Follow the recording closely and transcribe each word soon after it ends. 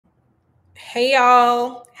Hey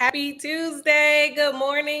y'all, happy Tuesday. Good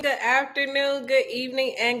morning, good afternoon, good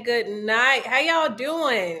evening, and good night. How y'all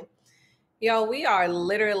doing? Yo, we are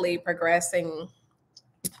literally progressing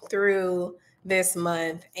through this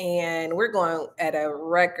month and we're going at a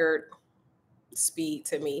record speed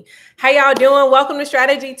to me. How y'all doing? Welcome to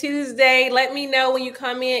Strategy Tuesday. Let me know when you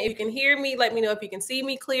come in. If you can hear me, let me know if you can see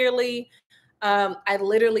me clearly. I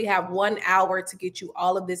literally have 1 hour to get you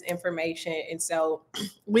all of this information. And so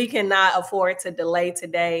we cannot afford to delay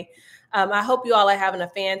today. I hope you all are having a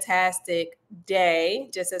fantastic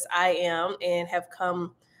day, just as I am, and have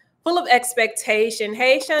come full of expectation.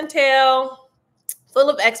 Hey, Chantel,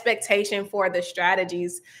 full of expectation for the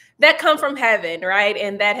strategies that come from heaven, right?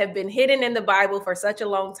 And that have been hidden in the Bible for such a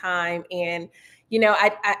long time. And, you know,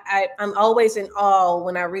 I'm always in awe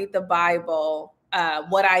when I read the Bible,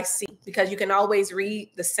 what I see, because you can always read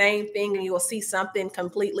the same thing and you will see something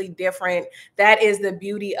completely different. That is the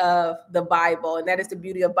beauty of the Bible, and that is the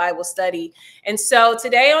beauty of Bible study. And so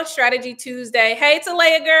today on Strategy Tuesday, hey, to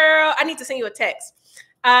Leah girl, I need to send you a text.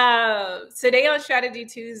 Today on Strategy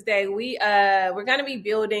Tuesday, we're going to be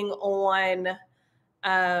building on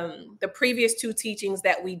the previous two teachings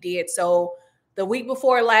that we did. So the week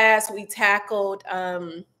before last, we tackled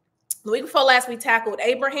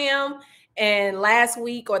Abraham, and last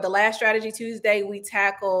week, or the last Strategy Tuesday, we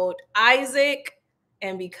tackled Isaac.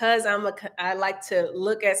 And because I like to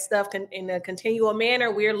look at stuff in a continual manner,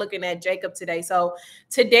 we're looking at Jacob today. So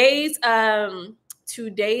today's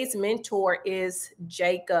mentor is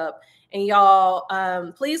Jacob. And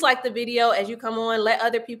y'all, please like the video as you come on. Let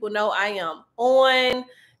other people know I am on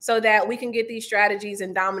so that we can get these strategies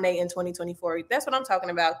and dominate in 2024. That's what I'm talking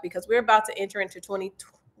about, because we're about to enter into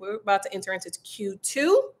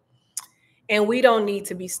Q2, and we don't need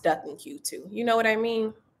to be stuck in Q2. You know what I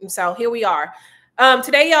mean? And so here we are.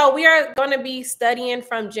 Today, y'all, we are going to be studying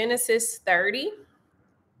from Genesis 30.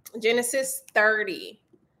 Genesis 30.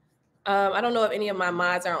 I don't know if any of my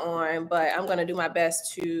mods are on, but I'm going to do my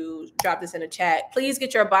best to drop this in the chat. Please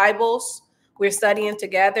get your Bibles. We're studying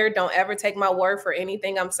together. Don't ever take my word for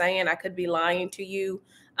anything I'm saying. I could be lying to you.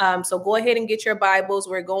 So go ahead and get your Bibles.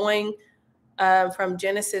 We're going from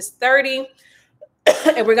Genesis 30,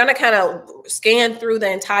 and we're going to kind of scan through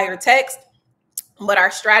the entire text. But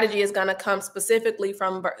our strategy is going to come specifically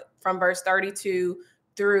from verse 32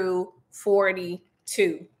 through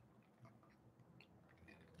 42.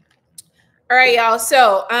 All right, y'all.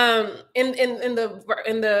 So in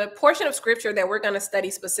the portion of scripture that we're going to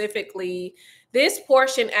study specifically, this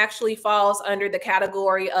portion actually falls under the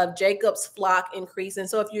category of Jacob's flock increase. And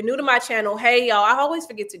so if you're new to my channel, hey, y'all, I always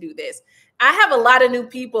forget to do this. I have a lot of new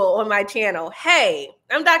people on my channel. Hey,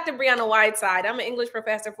 I'm Dr. Briana Whiteside. I'm an English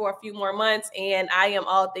professor for a few more months, and I am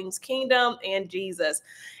all things kingdom and Jesus.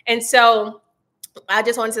 And so I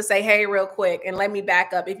just wanted to say, hey, real quick, and let me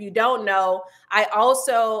back up. If you don't know, I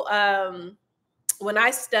also, when I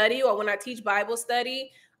study or when I teach Bible study,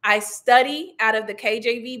 I study out of the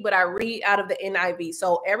KJV, but I read out of the NIV.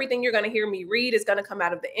 So everything you're going to hear me read is going to come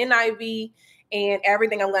out of the NIV, and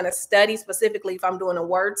everything I'm going to study, specifically if I'm doing a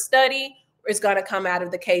word study, is going to come out of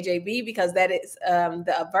the KJV, because that is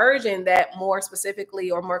the version that more specifically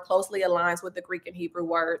or more closely aligns with the Greek and Hebrew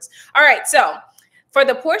words. All right, so for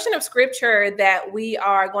the portion of scripture that we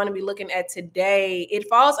are going to be looking at today, it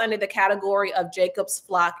falls under the category of Jacob's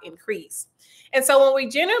flock increase. And so when we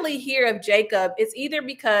generally hear of Jacob, it's either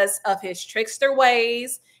because of his trickster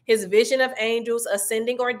ways, his vision of angels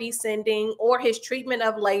ascending or descending, or his treatment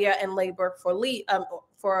of Leah and labor for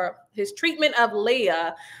his treatment of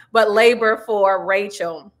Leah, but labor for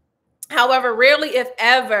Rachel. However, rarely, if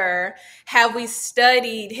ever, have we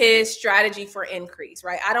studied his strategy for increase,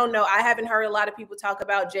 right? I don't know. I haven't heard a lot of people talk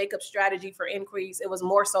about Jacob's strategy for increase. It was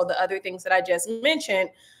more so the other things that I just mentioned,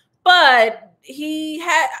 but he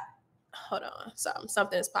had, hold on,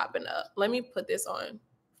 something is popping up. Let me put this on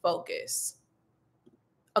focus.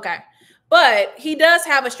 Okay. But he does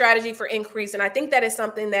have a strategy for increase, and I think that is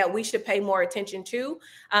something that we should pay more attention to.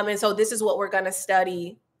 And so this is what we're going to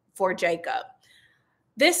study for Jacob.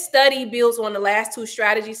 This study builds on the last two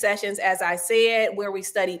strategy sessions, as I said, where we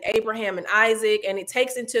studied Abraham and Isaac, and it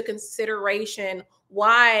takes into consideration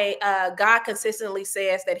why God consistently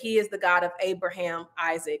says that he is the God of Abraham,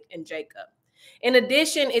 Isaac, and Jacob. In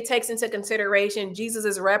addition, it takes into consideration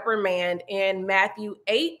Jesus's reprimand in Matthew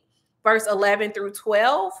 8, verse 11 through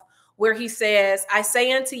 12, where he says, I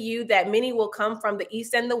say unto you that many will come from the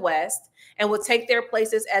east and the west and will take their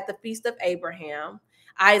places at the feast of Abraham,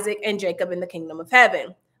 Isaac, and Jacob in the kingdom of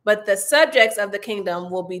heaven. But the subjects of the kingdom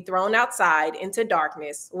will be thrown outside into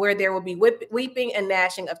darkness, where there will be weeping and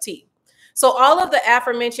gnashing of teeth. So all of the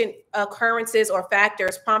aforementioned occurrences or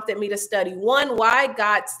factors prompted me to study, one, why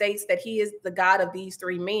God states that he is the God of these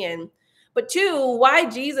three men, but two, why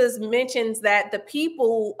Jesus mentions that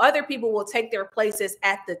other people will take their places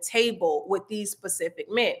at the table with these specific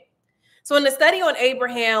men. So in the study on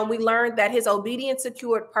Abraham, we learned that his obedience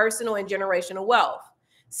secured personal and generational wealth.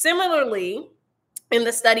 Similarly, in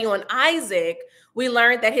the study on Isaac, we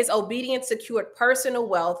learned that his obedience secured personal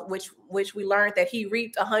wealth, which we learned that he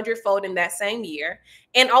reaped 100-fold in that same year,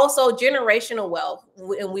 and also generational wealth.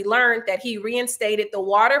 And we learned that he reinstated the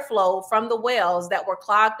water flow from the wells that were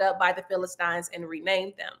clogged up by the Philistines and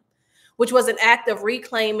renamed them, which was an act of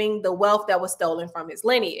reclaiming the wealth that was stolen from his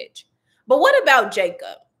lineage. But what about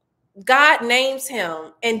Jacob? God names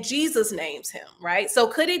him and Jesus names him, right? So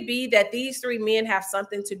could it be that these three men have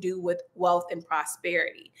something to do with wealth and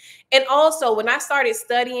prosperity? And also, when I started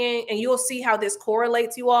studying, and you'll see how this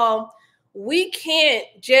correlates, you all, we can't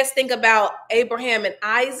just think about Abraham and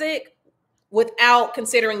Isaac without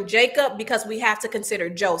considering Jacob, because we have to consider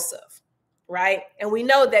Joseph, right? And we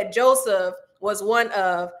know that Joseph was one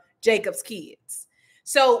of Jacob's kids.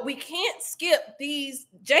 So we can't skip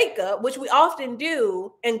Jacob, which we often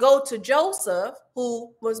do, and go to Joseph,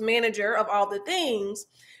 who was manager of all the things,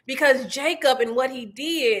 because Jacob and what he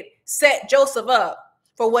did set Joseph up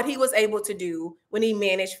for what he was able to do when he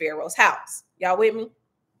managed Pharaoh's house. Y'all with me?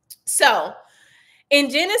 So in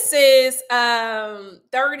Genesis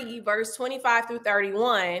 30, verse 25 through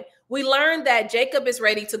 31, we learned that Jacob is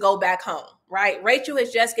ready to go back home, right? Rachel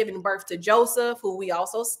has just given birth to Joseph, who we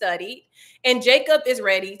also studied, and Jacob is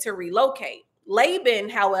ready to relocate. Laban,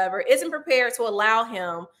 however, isn't prepared to allow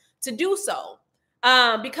him to do so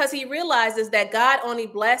because he realizes that God only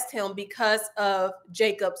blessed him because of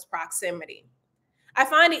Jacob's proximity. I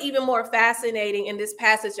find it even more fascinating in this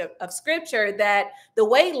passage of scripture that the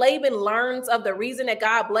way Laban learns of the reason that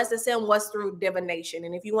God blesses him was through divination.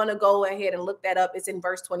 And if you want to go ahead and look that up, it's in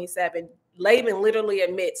verse 27. Laban literally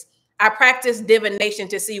admits, I practiced divination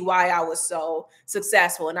to see why I was so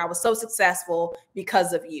successful. And I was so successful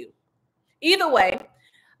because of you. Either way,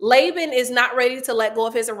 Laban is not ready to let go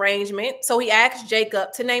of his arrangement. So he asks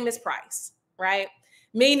Jacob to name his price, right?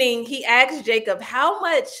 Meaning he asked Jacob, how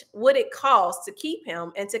much would it cost to keep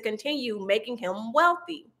him and to continue making him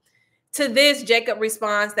wealthy? To this, Jacob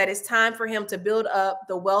responds that it's time for him to build up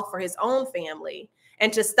the wealth for his own family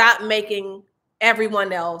and to stop making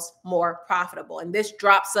everyone else more profitable. And this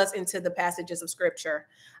drops us into the passages of scripture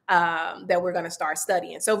that we're going to start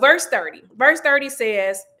studying. So verse 30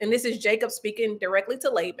 says, and this is Jacob speaking directly to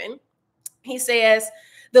Laban. He says,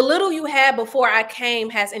 the little you had before I came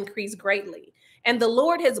has increased greatly, and the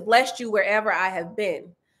Lord has blessed you wherever I have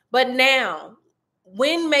been. But now,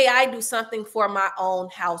 when may I do something for my own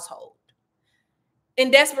household? In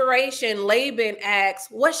desperation, Laban asks,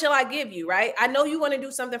 what shall I give you, right? I know you want to do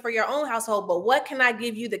something for your own household, but what can I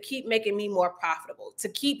give you to keep making me more profitable, to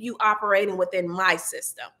keep you operating within my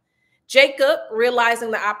system? Jacob, realizing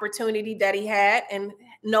the opportunity that he had and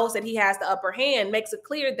knows that he has the upper hand, makes it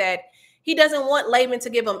clear that he doesn't want Laban to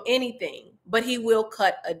give him anything, but he will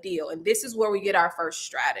cut a deal. And this is where we get our first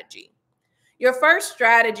strategy. Your first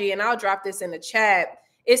strategy, and I'll drop this in the chat,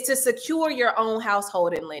 is to secure your own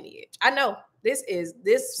household and lineage. I know this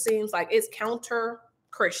seems like it's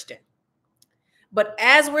counter-Christian. But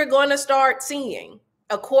as we're going to start seeing,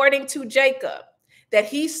 according to Jacob, that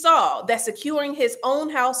he saw that securing his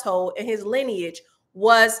own household and his lineage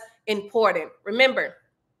was important. Remember,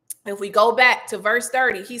 if we go back to verse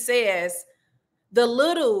 30, he says, the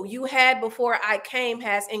little you had before I came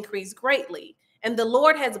has increased greatly, and the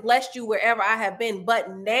Lord has blessed you wherever I have been.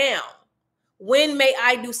 But now, when may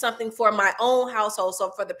I do something for my own household?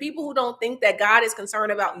 So for the people who don't think that God is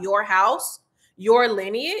concerned about your house, your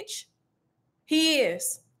lineage, he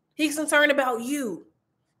is. He's concerned about you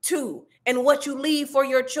too, and what you leave for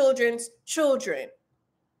your children's children.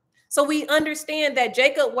 So we understand that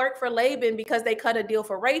Jacob worked for Laban because they cut a deal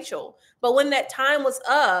for Rachel. But when that time was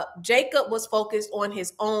up, Jacob was focused on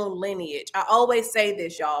his own lineage. I always say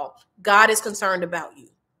this, y'all. God is concerned about you.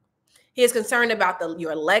 He is concerned about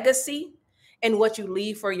your legacy and what you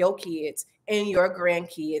leave for your kids and your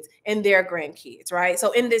grandkids and their grandkids, right?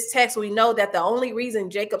 So in this text, we know that the only reason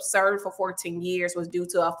Jacob served for 14 years was due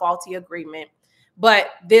to a faulty agreement.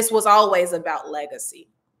 But this was always about legacy.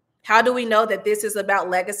 How do we know that this is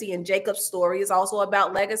about legacy and Jacob's story is also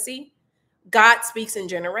about legacy? God speaks in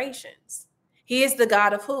generations. He is the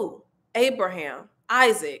God of who? Abraham,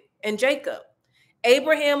 Isaac, and Jacob.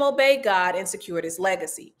 Abraham obeyed God and secured his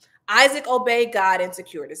legacy. Isaac obeyed God and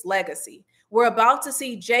secured his legacy. We're about to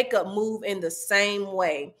see Jacob move in the same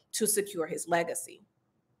way to secure his legacy.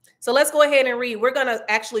 So let's go ahead and read. We're going to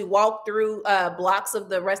actually walk through blocks of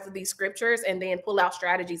the rest of these scriptures and then pull out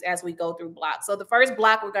strategies as we go through blocks. So the first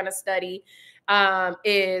block we're going to study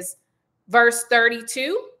is verse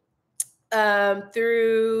 32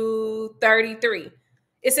 through 33.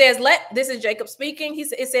 It says, this is Jacob speaking.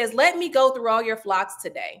 It says, let me go through all your flocks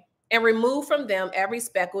today and remove from them every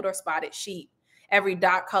speckled or spotted sheep, every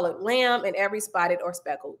dark colored lamb, and every spotted or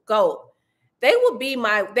speckled goat. They will be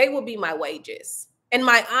my wages, and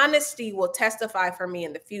my honesty will testify for me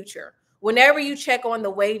in the future. Whenever you check on the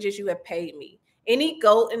wages you have paid me, any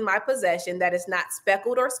goat in my possession that is not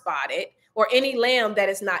speckled or spotted, or any lamb that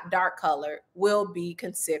is not dark colored, will be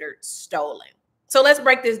considered stolen. So let's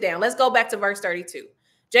break this down. Let's go back to verse 32.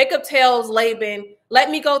 Jacob tells Laban, let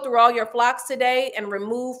me go through all your flocks today and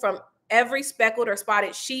remove from every speckled or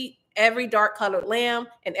spotted sheep, every dark colored lamb,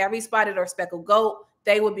 and every spotted or speckled goat.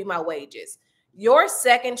 They will be my wages. Your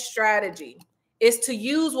second strategy is to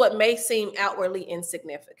use what may seem outwardly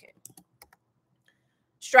insignificant.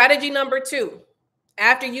 Strategy number 2,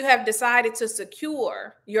 after you have decided to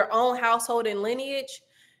secure your own household and lineage,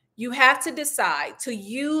 you have to decide to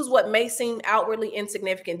use what may seem outwardly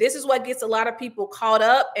insignificant. This is what gets a lot of people caught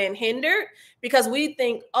up and hindered, because we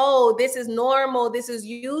think, oh, this is normal, this is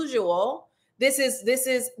usual, this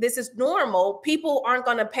is normal. People aren't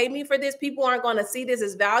going to pay me for this. People aren't going to see this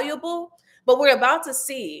as valuable. But we're about to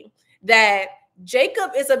see that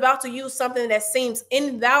Jacob is about to use something that seems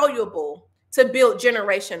invaluable to build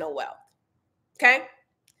generational wealth. Okay?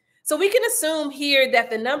 So we can assume here that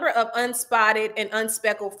the number of unspotted and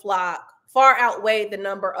unspeckled flock far outweighed the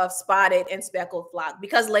number of spotted and speckled flock,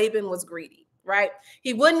 because Laban was greedy, right?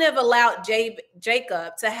 He wouldn't have allowed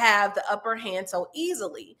Jacob to have the upper hand so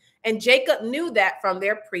easily. And Jacob knew that from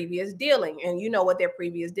their previous dealing. And you know what their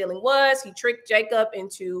previous dealing was. He tricked Jacob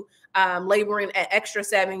into laboring an extra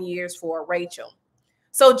 7 years for Rachel.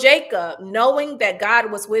 So Jacob, knowing that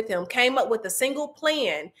God was with him, came up with a single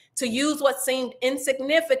plan to use what seemed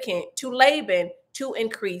insignificant to Laban to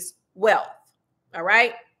increase wealth. All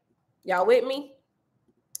right? Y'all with me?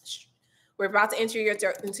 We're about to enter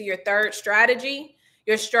into your third strategy.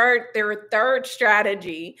 Your third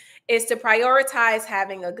strategy is to prioritize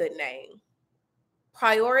having a good name.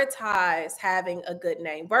 Prioritize having a good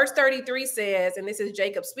name. Verse 33 says, and this is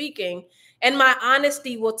Jacob speaking, and my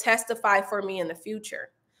honesty will testify for me in the future.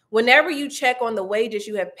 Whenever you check on the wages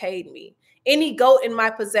you have paid me, any goat in my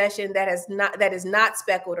possession that is not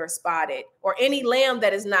speckled or spotted, or any lamb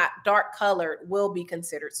that is not dark colored, will be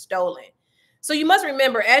considered stolen. So you must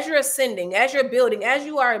remember, as you're ascending, as you're building, as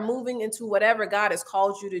you are moving into whatever God has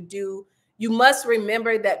called you to do, you must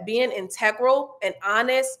remember that being integral and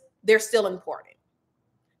honest, they're still important.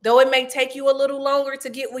 Though it may take you a little longer to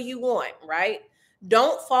get what you want, right?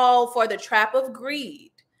 Don't fall for the trap of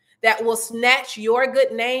greed that will snatch your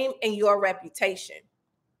good name and your reputation.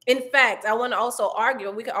 In fact, I want to also argue,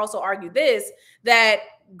 and we can also argue this, that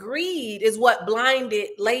greed is what blinded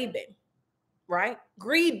Laban, right?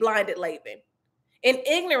 Greed blinded Laban. In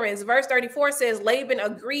ignorance, verse 34 says Laban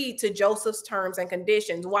agreed to Joseph's terms and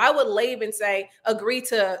conditions. Why would Laban say agree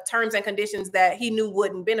to terms and conditions that he knew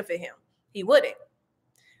wouldn't benefit him? He wouldn't.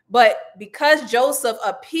 But because Joseph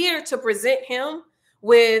appeared to present him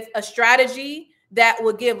with a strategy that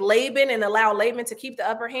would give Laban and allow Laban to keep the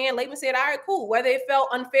upper hand, Laban said, all right, cool. Whether it felt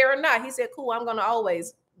unfair or not, he said, cool, I'm going to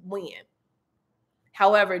always win.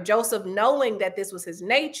 However, Joseph, knowing that this was his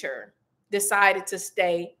nature, decided to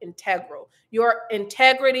stay integral. Your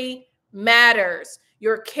integrity matters.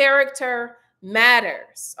 Your character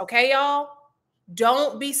matters. Okay, y'all?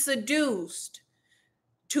 Don't be seduced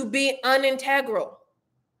to be unintegral.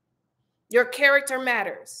 Your character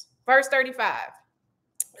matters. Verse 35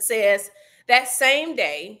 says, that same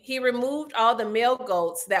day, he removed all the male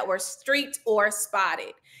goats that were streaked or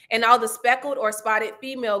spotted, and all the speckled or spotted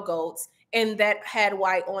female goats, and that had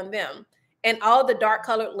white on them, and all the dark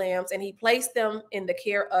colored lambs, and he placed them in the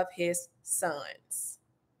care of his sons.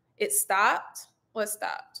 It stopped? What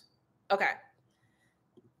stopped? Okay.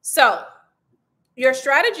 So your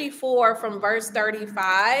strategy 4 from verse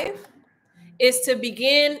 35 is to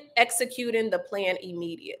begin executing the plan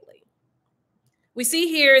immediately. We see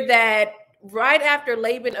here that right after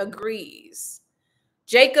Laban agrees,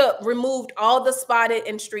 Jacob removed all the spotted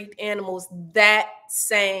and streaked animals that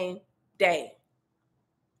same day.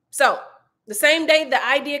 So the same day the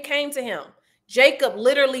idea came to him, Jacob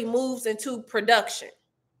literally moves into production,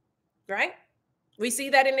 right? We see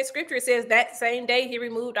that in the scripture. It says that same day he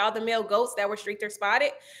removed all the male goats that were streaked or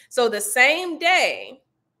spotted. So the same day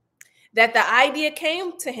that the idea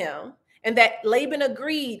came to him and that Laban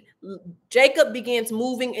agreed, Jacob begins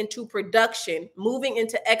moving into production, moving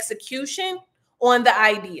into execution on the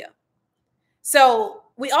idea. So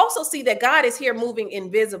we also see that God is here moving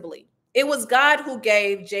invisibly. It was God who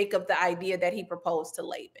gave Jacob the idea that he proposed to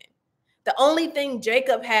Laban. The only thing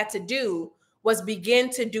Jacob had to do was begin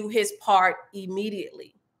to do his part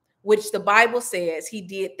immediately, which the Bible says he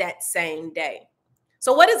did that same day.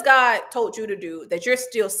 So what has God told you to do that you're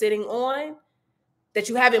still sitting on, that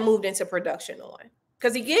you haven't moved into production on?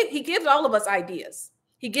 Because he gives all of us ideas.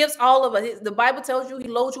 He gives all of us, the Bible tells you he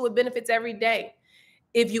loads you with benefits every day.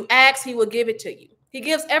 If you ask, he will give it to you. He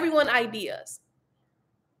gives everyone ideas.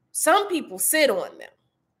 Some people sit on them.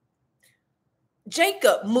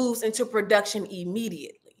 Jacob moves into production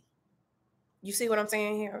immediately. You see what I'm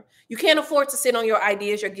saying here? You can't afford to sit on your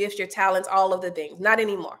ideas, your gifts, your talents, all of the things. Not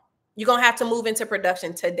anymore. You're going to have to move into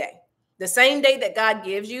production today. The same day that God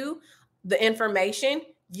gives you the information,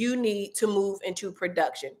 you need to move into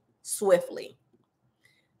production swiftly.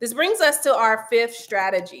 This brings us to our fifth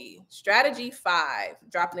strategy. Strategy 5,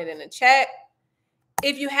 dropping it in the chat.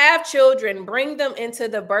 If you have children, bring them into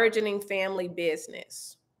the burgeoning family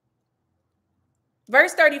business.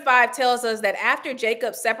 Verse 35 tells us that after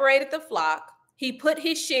Jacob separated the flock, he put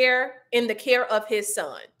his share in the care of his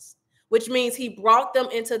sons, which means he brought them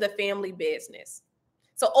into the family business.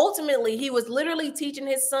 So ultimately, he was literally teaching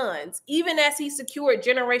his sons, even as he secured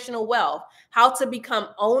generational wealth, how to become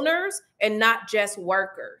owners and not just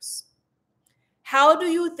workers. How do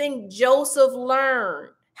you think Joseph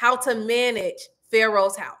learned how to manage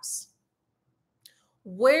Pharaoh's house?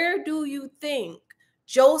 Where do you think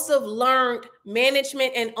Joseph learned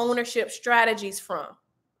management and ownership strategies from?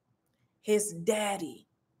 His daddy.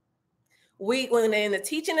 When in the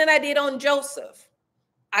teaching that I did on Joseph,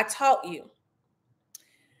 I taught you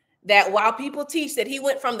that while people teach that he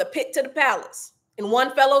went from the pit to the palace in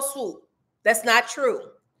one fell swoop, that's not true.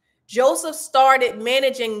 Joseph started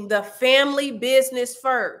managing the family business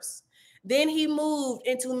first. Then he moved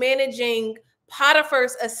into managing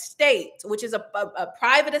Potiphar's estate, which is a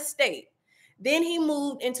private estate. Then he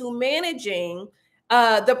moved into managing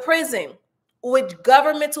the prison with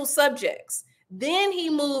governmental subjects. Then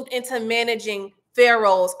he moved into managing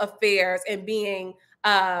Pharaoh's affairs and being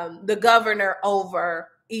the governor over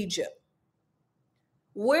Egypt.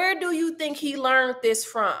 Where do you think he learned this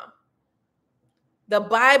from? The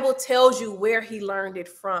Bible tells you where he learned it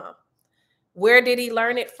from. Where did he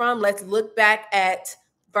learn it from? Let's look back at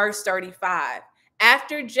verse 35.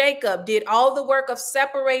 After Jacob did all the work of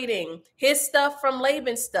separating his stuff from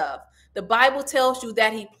Laban's stuff, the Bible tells you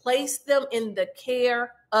that he placed them in the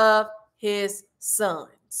care of his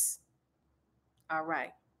sons. All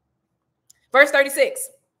right. Verse 36.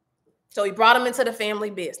 So he brought them into the family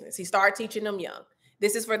business. He started teaching them young.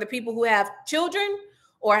 This is for the people who have children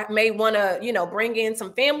or may want to, bring in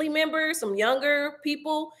some family members, some younger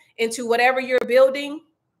people into whatever you're building.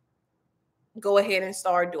 Go ahead and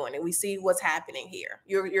start doing it. We see what's happening here.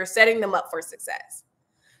 You're setting them up for success.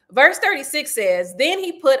 Verse 36 says, then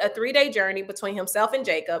he put a 3-day journey between himself and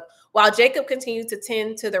Jacob, while Jacob continued to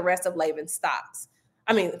tend to the rest of Laban's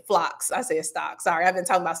flocks. I said stock. Sorry, I've been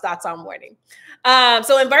talking about stocks all morning.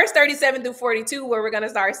 So in verse 37 through 42, where we're going to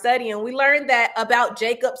start studying, we learned that about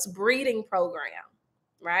Jacob's breeding program,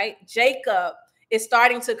 right? Jacob is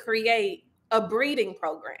starting to create a breeding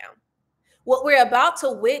program. What we're about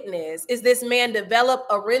to witness is this man develop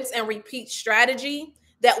a rinse and repeat strategy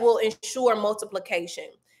that will ensure multiplication.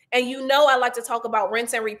 And I like to talk about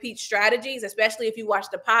rinse and repeat strategies, especially if you watch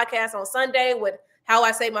the podcast on Sunday with how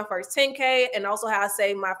I saved my first 10K and also how I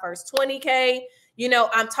saved my first 20K.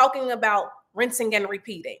 I'm talking about rinsing and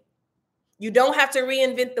repeating. You don't have to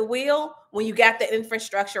reinvent the wheel when you got the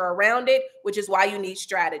infrastructure around it, which is why you need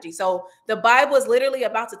strategy. So the Bible is literally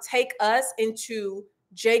about to take us into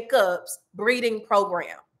Jacob's breeding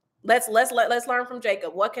program. Let's learn from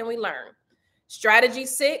Jacob. What can we learn? Strategy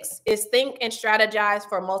 6 is think and strategize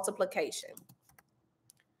for multiplication.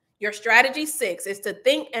 Your strategy 6 is to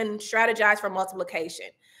think and strategize for multiplication.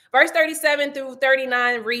 Verse 37 through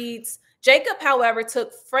 39 reads, Jacob, however,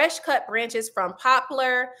 took fresh cut branches from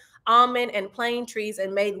poplar, almond, and plane trees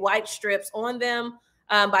and made white strips on them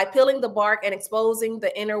by peeling the bark and exposing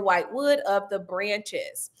the inner white wood of the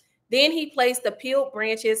branches. Then he placed the peeled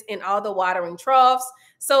branches in all the watering troughs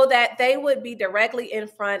so that they would be directly in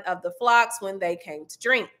front of the flocks when they came to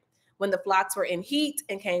drink. When the flocks were in heat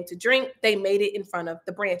and came to drink, they made it in front of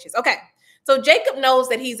the branches. Okay, so Jacob knows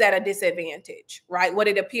that he's at a disadvantage, right? What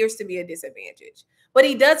it appears to be a disadvantage. But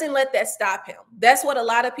he doesn't let that stop him. That's what a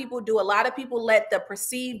lot of people do. A lot of people let the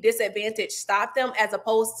perceived disadvantage stop them as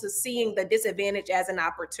opposed to seeing the disadvantage as an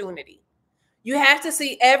opportunity. You have to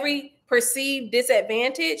see every perceived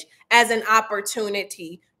disadvantage as an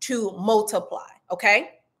opportunity to multiply,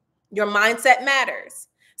 okay? Your mindset matters.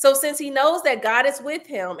 So since he knows that God is with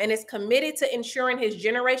him and is committed to ensuring his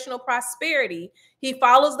generational prosperity, he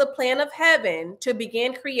follows the plan of heaven to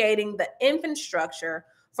begin creating the infrastructure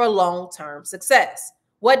for long-term success.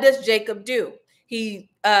 What does Jacob do?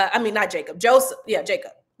 Joseph. Yeah,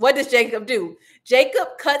 Jacob. What does Jacob do?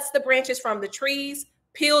 Jacob cuts the branches from the trees,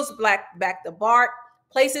 peels back the bark,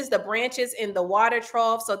 places the branches in the water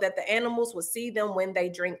trough so that the animals will see them when they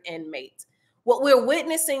drink and mate. What we're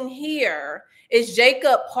witnessing here is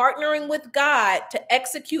Jacob partnering with God to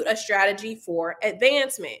execute a strategy for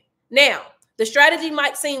advancement. Now, the strategy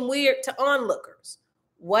might seem weird to onlookers.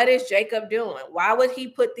 What is Jacob doing? Why would he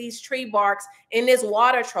put these tree barks in this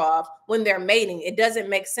water trough when they're mating? It doesn't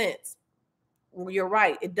make sense. Well, you're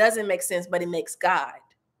right. It doesn't make sense, but it makes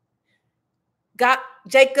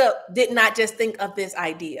Jacob did not just think of this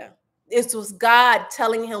idea. This was God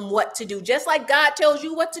telling him what to do. Just like God tells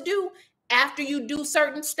you what to do after you do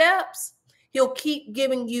certain steps, he'll keep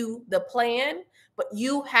giving you the plan, but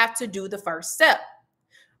you have to do the first step.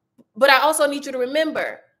 But I also need you to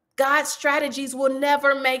remember, God's strategies will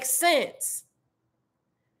never make sense.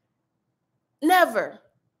 Never,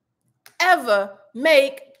 ever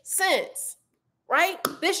make sense, right?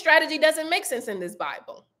 This strategy doesn't make sense in this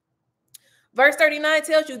Bible. Verse 39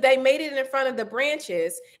 tells you they made it in front of the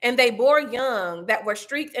branches and they bore young that were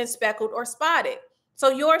streaked and speckled or spotted. So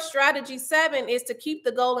your strategy 7 is to keep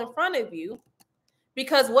the goal in front of you,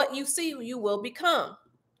 because what you see, you will become.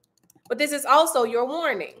 But this is also your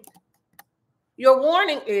warning. Your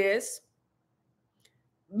warning is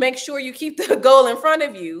make sure you keep the goal in front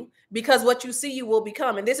of you, because what you see, you will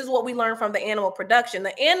become. And this is what we learned from the animal production.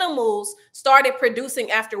 The animals started producing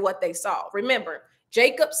after what they saw. Remember,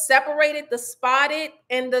 Jacob separated the spotted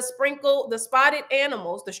and the spotted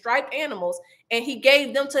animals, the striped animals, and he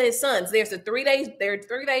gave them to his sons. They're 3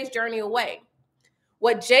 days journey away.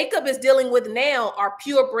 What Jacob is dealing with now are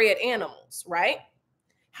purebred animals, right?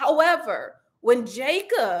 However, when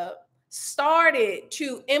Jacob started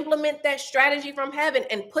to implement that strategy from heaven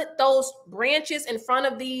and put those branches in front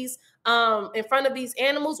of these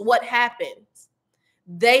animals, what happens?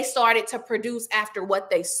 They started to produce after what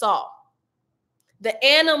they saw. The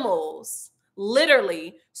animals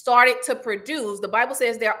literally started to produce. The Bible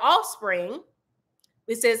says their offspring,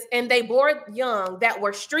 it says, and they bore young that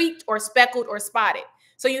were streaked or speckled or spotted.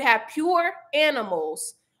 So you have pure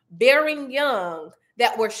animals bearing young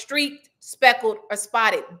that were streaked, speckled, or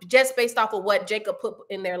spotted, just based off of what Jacob put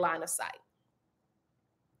in their line of sight,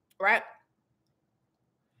 right?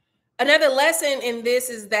 Another lesson in this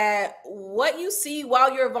is that what you see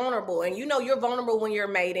while you're vulnerable, and you're vulnerable when you're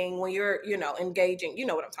mating, when you're, engaging, you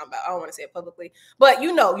know what I'm talking about. I don't want to say it publicly, but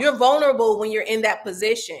you're vulnerable when you're in that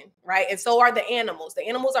position, right? And so are the animals. The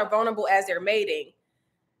animals are vulnerable as they're mating.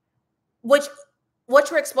 What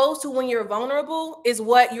you're exposed to when you're vulnerable is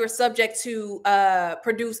what you're subject to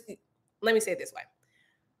produce. Let me say it this way.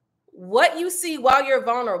 What you see while you're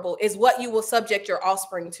vulnerable is what you will subject your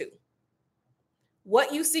offspring to.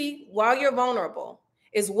 What you see while you're vulnerable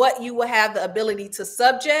is what you will have the ability to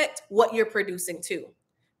subject what you're producing to.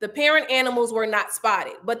 The parent animals were not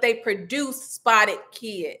spotted, but they produced spotted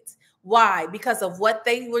kids. Why? Because of what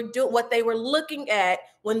they were doing, what they were looking at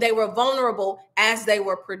when they were vulnerable as they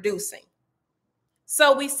were producing.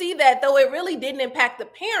 So we see that though it really didn't impact the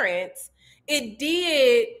parents, it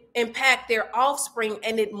did impact their offspring,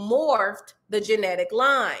 and it morphed the genetic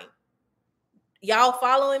line. Y'all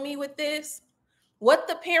following me with this? What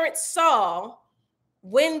the parents saw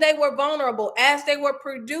when they were vulnerable as they were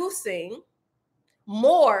producing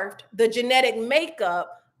morphed the genetic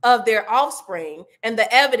makeup of their offspring, and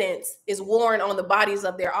the evidence is worn on the bodies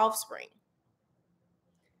of their offspring.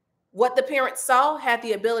 What the parents saw had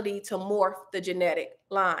the ability to morph the genetic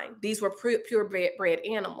line. These were purebred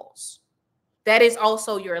animals. That is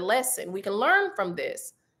also your lesson. We can learn from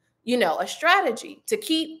this, a strategy to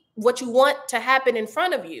keep what you want to happen in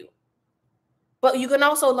front of you. But you can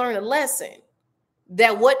also learn a lesson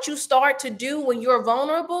that what you start to do when you're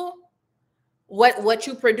vulnerable, what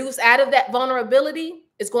you produce out of that vulnerability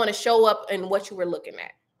is going to show up in what you were looking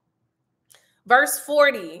at. Verse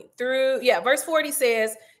 40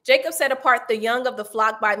 says, Jacob set apart the young of the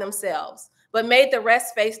flock by themselves, but made the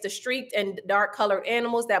rest face the streaked and dark colored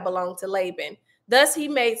animals that belonged to Laban. Thus he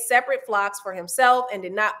made separate flocks for himself and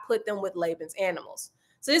did not put them with Laban's animals.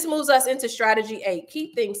 So this moves us into strategy 8.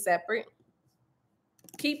 Keep things separate.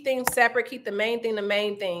 Keep things separate. Keep the main thing the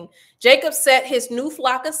main thing. Jacob set his new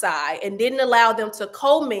flock aside and didn't allow them to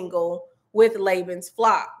commingle with Laban's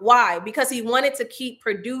flock. Why? Because he wanted to keep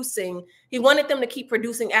producing. He wanted them to keep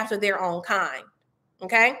producing after their own kind.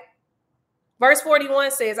 Okay? Verse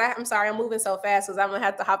 41 says, I'm sorry, I'm moving so fast because I'm going to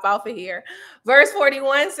have to hop off of here. Verse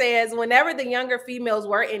 41 says, whenever the younger females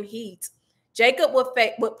were in heat, Jacob would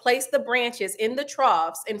place the branches in the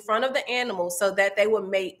troughs in front of the animals so that they would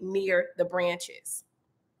mate near the branches.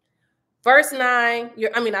 Verse 9,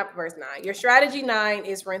 not verse 9. Your strategy 9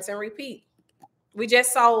 is rinse and repeat. We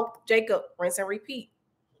just saw Jacob rinse and repeat.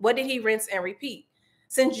 What did he rinse and repeat?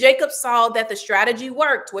 Since Jacob saw that the strategy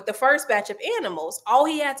worked with the first batch of animals, all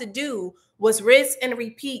he had to do was rinse and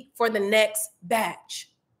repeat for the next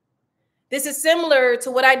batch. This is similar to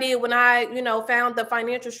what I did when I, found the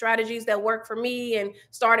financial strategies that work for me and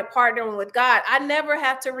started partnering with God. I never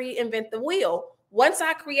have to reinvent the wheel. Once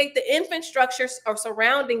I create the infrastructure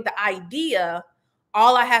surrounding the idea,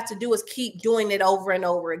 all I have to do is keep doing it over and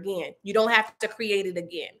over again. You don't have to create it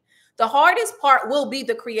again. The hardest part will be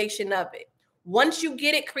the creation of it. Once you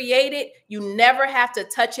get it created, you never have to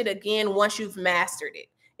touch it again once you've mastered it.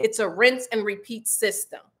 It's a rinse and repeat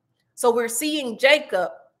system. So we're seeing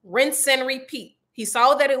Jacob rinse and repeat. He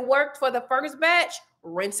saw that it worked for the first batch,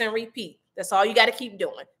 rinse and repeat. That's all you got to keep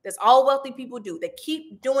doing. That's all wealthy people do. They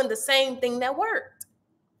keep doing the same thing that worked.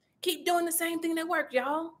 Keep doing the same thing that worked,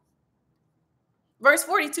 y'all. Verse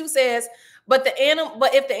 42 says, but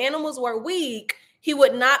if the animals were weak, he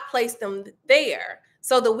would not place them there.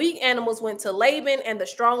 So the weak animals went to Laban and the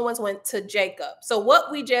strong ones went to Jacob. So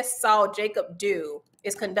what we just saw Jacob do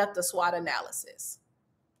is conduct a SWOT analysis.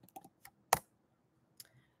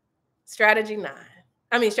 Strategy 10.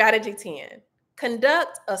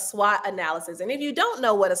 Conduct a SWOT analysis. And if you don't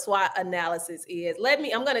know what a SWOT analysis is,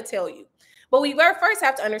 I'm going to tell you. But we first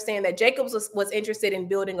have to understand that Jacob was interested in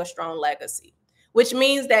building a strong legacy, which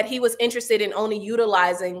means that he was interested in only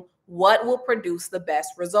utilizing what will produce the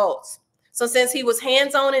best results. So since he was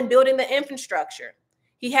hands-on in building the infrastructure,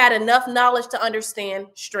 he had enough knowledge to understand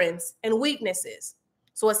strengths and weaknesses.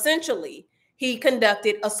 So essentially, he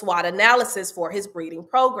conducted a SWOT analysis for his breeding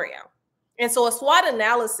program. And so a SWOT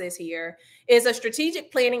analysis here is a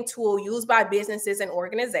strategic planning tool used by businesses and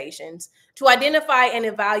organizations to identify and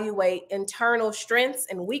evaluate internal strengths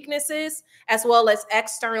and weaknesses, as well as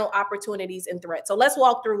external opportunities and threats. So let's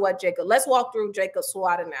walk through Jacob's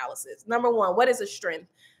SWOT analysis. Number one, what is a strength?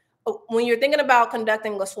 When you're thinking about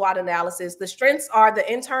conducting a SWOT analysis, the strengths are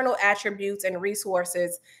the internal attributes and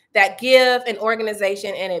resources that give an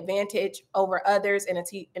organization an advantage over others in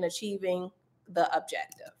achieving the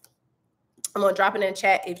objective. I'm going to drop it in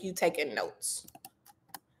chat if you're taking notes.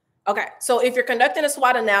 Okay, so if you're conducting a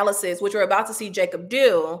SWOT analysis, which we're about to see Jacob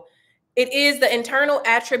do, it is the internal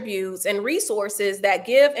attributes and resources that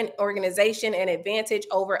give an organization an advantage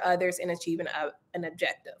over others in achieving an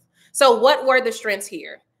objective. So what were the strengths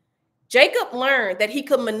here? Jacob learned that he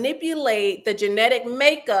could manipulate the genetic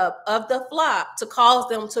makeup of the flock to cause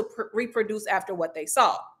them to reproduce after what they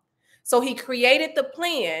saw. So he created the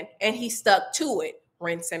plan and he stuck to it,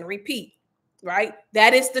 rinse and repeat, right?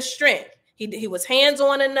 That is the strength. He was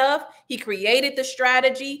hands-on enough. He created the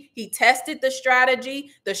strategy. He tested the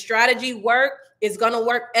strategy. The strategy worked. It's going to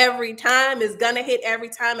work every time. It's going to hit every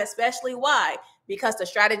time, especially why? Because the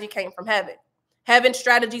strategy came from heaven. Heaven's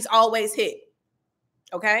strategies always hit.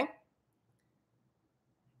 Okay?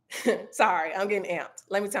 Sorry, I'm getting amped.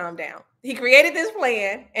 Let me calm down. He created this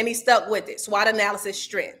plan and he stuck with it. SWOT analysis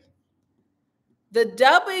strength. The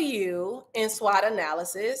W in SWOT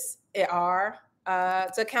analysis are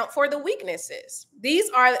to account for the weaknesses. These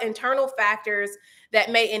are the internal factors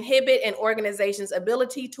that may inhibit an organization's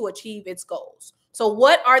ability to achieve its goals. So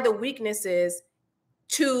what are the weaknesses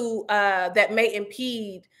that may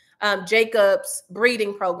impede Jacob's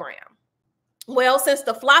breeding program? Well, since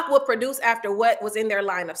the flock would produce after what was in their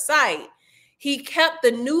line of sight, he kept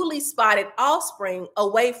the newly spotted offspring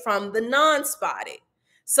away from the non-spotted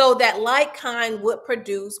so that like kind would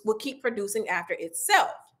keep producing after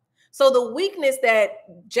itself. So the weakness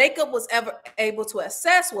that Jacob was ever able to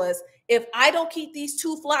assess was, if I don't keep these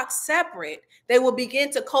two flocks separate, they will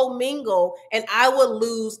begin to commingle and I will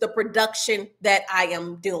lose the production that I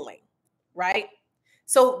am doing, right?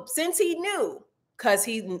 So since he knew, because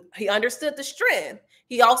he understood the strength,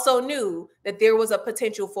 he also knew that there was a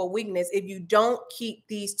potential for weakness if you don't keep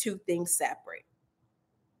these two things separate.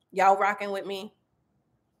 Y'all rocking with me?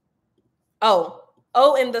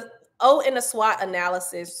 In the SWOT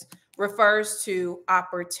analysis refers to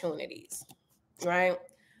opportunities, right?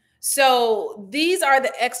 So these are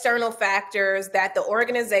the external factors that the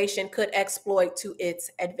organization could exploit to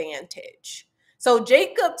its advantage. So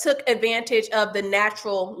Jacob took advantage of the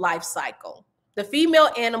natural life cycle. The female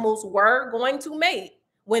animals were going to mate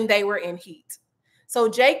when they were in heat. So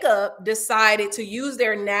Jacob decided to use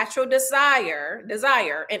their natural desire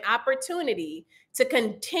and opportunity to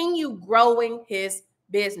continue growing his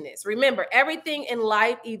business. Remember, everything in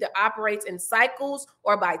life either operates in cycles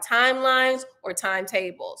or by timelines or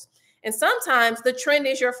timetables. And sometimes the trend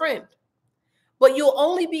is your friend. But you'll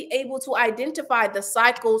only be able to identify the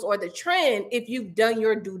cycles or the trend if you've done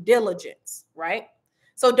your due diligence, right?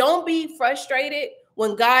 So don't be frustrated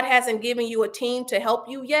when God hasn't given you a team to help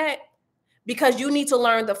you yet, because you need to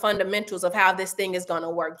learn the fundamentals of how this thing is going to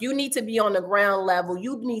work. You need to be on the ground level.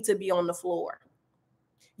 You need to be on the floor.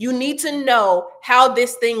 You need to know how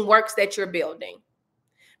this thing works that you're building,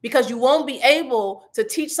 because you won't be able to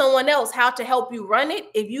teach someone else how to help you run it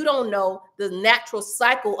if you don't know the natural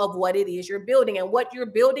cycle of what it is you're building. And what you're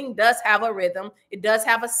building does have a rhythm. It does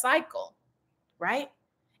have a cycle, right?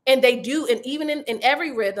 And they do. And even in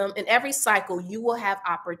every rhythm, in every cycle, you will have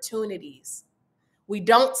opportunities. We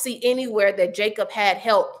don't see anywhere that Jacob had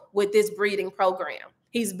help with this breeding program.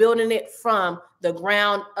 He's building it from the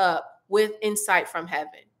ground up with insight from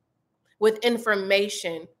heaven, with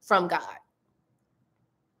information from God.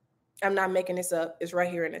 I'm not making this up. It's right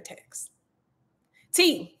here in the text.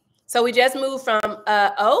 T. So we just moved from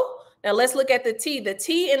O. Now let's look at the T. The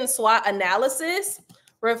T in SWOT analysis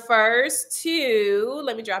refers to,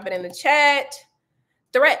 let me drop it in the chat,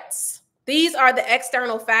 threats. These are the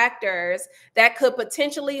external factors that could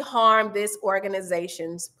potentially harm this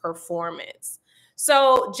organization's performance.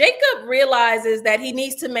 So Jacob realizes that he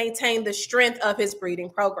needs to maintain the strength of his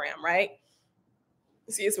breeding program, right?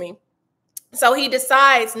 Excuse me. So he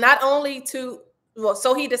decides to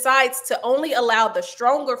only allow the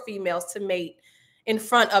stronger females to mate in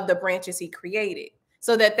front of the branches he created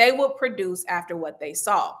so that they would produce after what they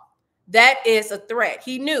saw. That is a threat.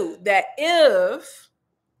 He knew that if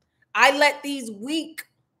I let these weak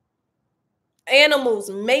animals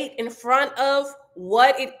mate in front of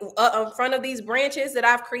in front of these branches that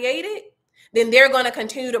I've created, then they're going to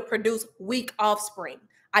continue to produce weak offspring.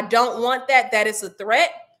 I don't want that. That is a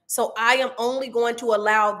threat. So I am only going to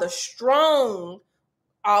allow the strong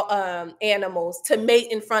animals to mate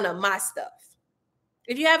in front of my stuff.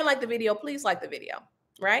 If you haven't liked the video, please like the video,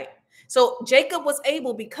 right? So Jacob was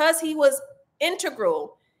able, because he was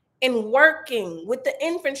integral in working with the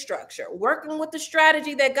infrastructure, working with the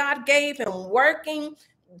strategy that God gave him, working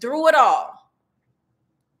through it all,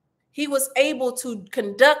 he was able to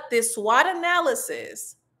conduct this SWOT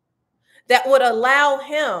analysis that would allow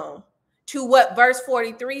him to what verse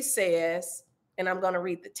 43 says, and I'm going to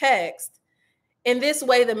read the text. In this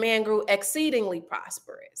way, the man grew exceedingly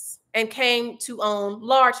prosperous and came to own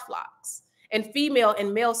large flocks and female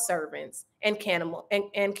and male servants and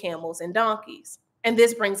camels and donkeys. And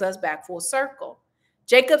this brings us back full circle.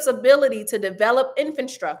 Jacob's ability to develop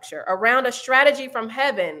infrastructure around a strategy from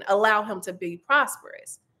heaven allowed him to be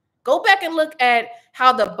prosperous. Go back and look at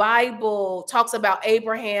how the Bible talks about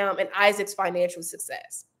Abraham and Isaac's financial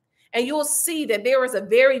success. And you'll see that there is a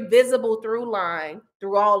very visible through line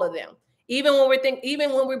through all of them. Even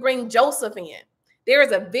when we bring Joseph in, there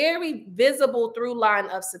is a very visible through line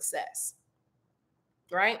of success,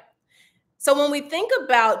 right? So when we think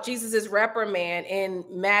about Jesus's reprimand in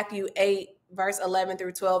Matthew 8, verse 11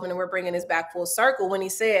 through 12, and we're bringing this back full circle, when he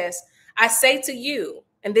says, I say to you,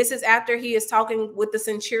 and this is after he is talking with the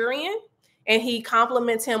centurion and he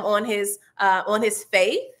compliments him on his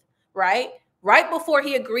faith, right? Right before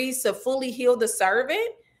he agrees to fully heal the servant,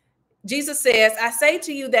 Jesus says, I say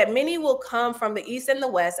to you that many will come from the east and the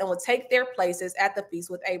west and will take their places at the feast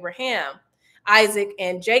with Abraham, Isaac,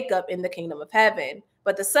 and Jacob in the kingdom of heaven.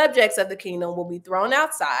 But the subjects of the kingdom will be thrown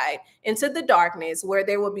outside into the darkness, where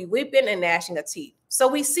there will be weeping and gnashing of teeth. So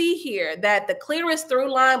we see here that the clearest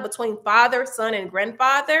through line between father, son, and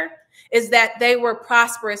grandfather is that they were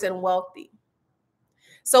prosperous and wealthy.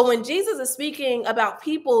 So when Jesus is speaking about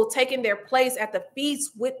people taking their place at the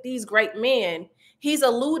feast with these great men, he's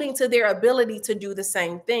alluding to their ability to do the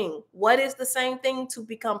same thing. What is the same thing? To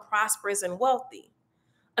become prosperous and wealthy.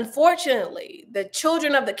 Unfortunately, the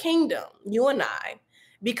children of the kingdom, you and I,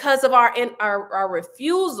 because of our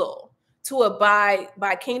refusal to abide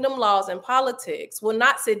by kingdom laws and politics, will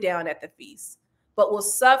not sit down at the feast, but will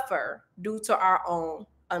suffer due to our own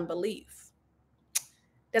unbelief.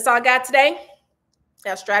 That's all I got today.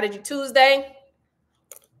 That's Strategy Tuesday.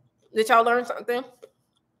 Did y'all learn something?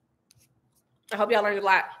 I hope y'all learned a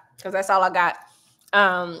lot, because that's all I got.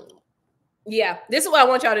 Yeah, this is what I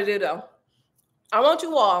want y'all to do, though. I want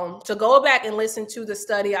you all to go back and listen to the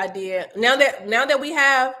study I did. Now that we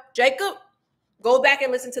have Jacob, go back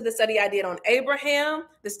and listen to the study I did on Abraham,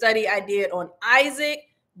 the study I did on Isaac,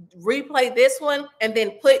 replay this one, and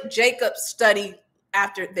then put Jacob's study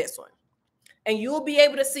after this one. And you'll be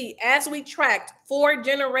able to see, as we tracked 4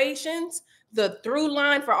 generations, the through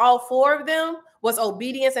line for all 4 of them was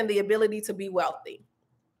obedience and the ability to be wealthy.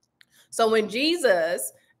 So when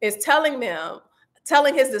Jesus is telling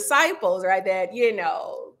his disciples, right, that, you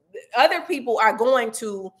know, other people are going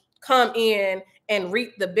to come in and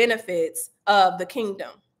reap the benefits of the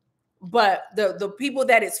kingdom. But the people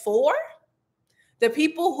that it's for, the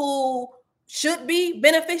people who should be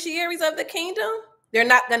beneficiaries of the kingdom, they're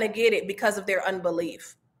not going to get it because of their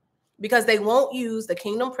unbelief, because they won't use the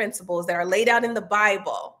kingdom principles that are laid out in the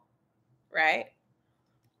Bible, right,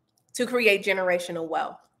 to create generational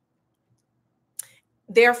wealth.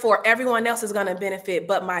 Therefore, everyone else is going to benefit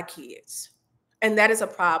but my kids. And that is a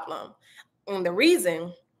problem. And the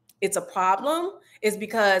reason it's a problem is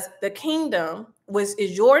because the kingdom is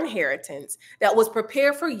your inheritance that was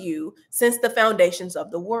prepared for you since the foundations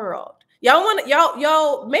of the world.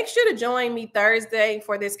 Y'all make sure to join me Thursday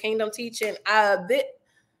for this kingdom teaching.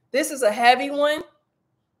 This is a heavy one.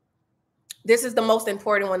 This is the most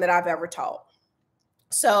important one that I've ever taught.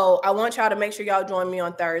 So I want y'all to make sure y'all join me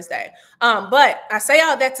on Thursday. But I say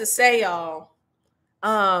all that to say, y'all,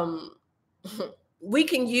 we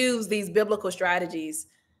can use these biblical strategies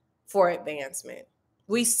for advancement.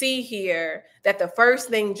 We see here that the first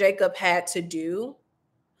thing Jacob had to do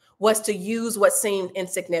was to use what seemed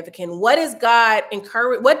insignificant. What is God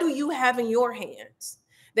encourage? What do you have in your hands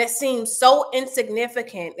that seems so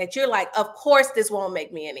insignificant that you're like, of course this won't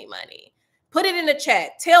make me any money? Put it in the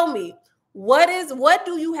chat. Tell me, what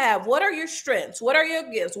do you have? What are your strengths? What are your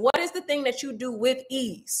gifts? What is the thing that you do with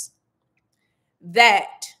ease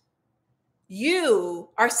that you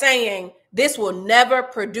are saying this will never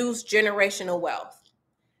produce generational wealth?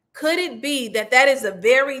 Could it be that that is the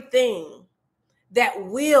very thing that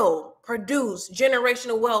will produce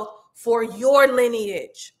generational wealth for your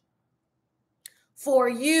lineage, for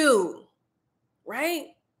you, right?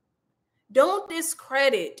 Don't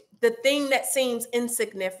discredit the thing that seems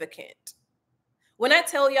insignificant. When I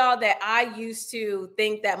tell y'all that I used to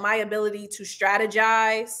think that my ability to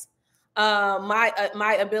strategize,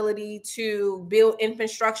 my ability to build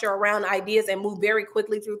infrastructure around ideas and move very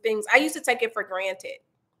quickly through things, I used to take it for granted.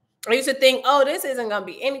 I used to think, oh, this isn't going to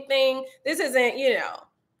be anything. This isn't,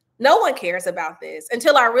 no one cares about this,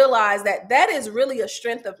 until I realized that that is really a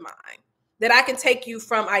strength of mine, that I can take you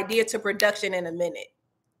from idea to production in a minute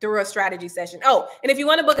through a strategy session. Oh, and if you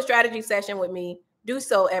want to book a strategy session with me, do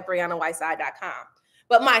so at brianawhiteside.com.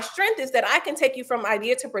 But my strength is that I can take you from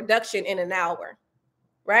idea to production in an hour,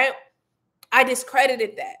 right? I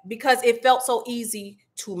discredited that because it felt so easy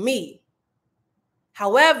to me.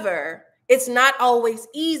 However, it's not always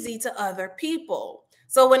easy to other people.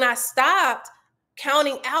 So when I stopped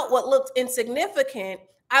counting out what looked insignificant,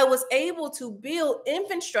 I was able to build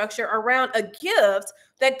infrastructure around a gift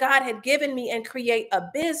that God had given me and create a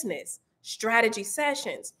business, strategy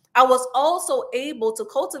sessions. I was also able to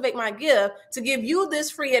cultivate my gift to give you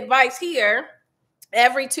this free advice here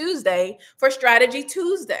every Tuesday for Strategy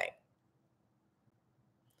Tuesday.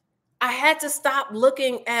 I had to stop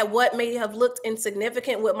looking at what may have looked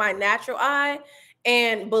insignificant with my natural eye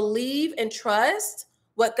and believe and trust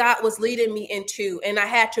what God was leading me into. And I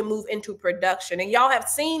had to move into production. And y'all have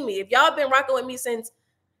seen me. If y'all been rocking with me since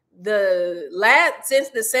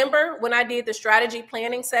December, when I did the strategy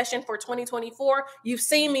planning session for 2024, you've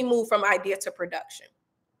seen me move from idea to production.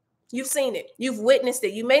 You've seen it. You've witnessed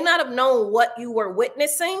it. You may not have known what you were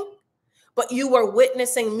witnessing, but you were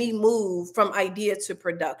witnessing me move from idea to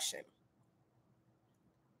production.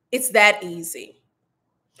 It's that easy.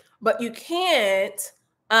 But you can't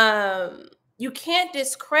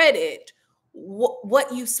discredit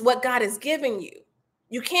what God is giving you.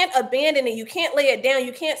 You can't abandon it. You can't lay it down.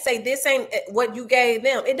 You can't say this ain't what you gave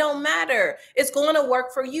them. It don't matter. It's going to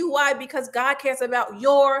work for you. Why? Because God cares about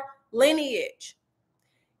your lineage.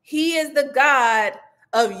 He is the God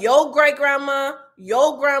of your great-grandma,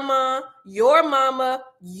 your grandma, your mama,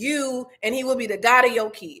 you, and he will be the God of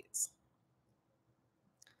your kids.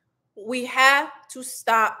 We have to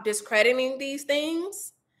stop discrediting these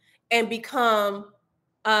things and become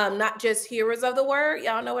not just hearers of the word,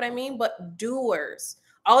 y'all know what I mean, but doers.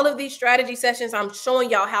 All of these strategy sessions, I'm showing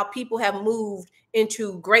y'all how people have moved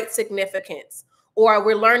into great significance, or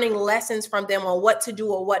we're learning lessons from them on what to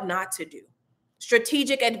do or what not to do.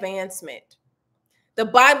 Strategic advancement. The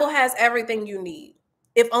Bible has everything you need,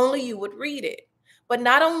 if only you would read it. But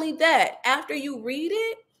not only that, after you read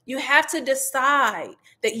it, you have to decide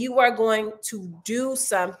that you are going to do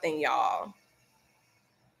something, y'all.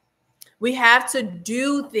 We have to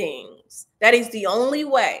do things. That is the only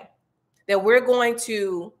way that we're going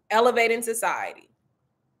to elevate in society.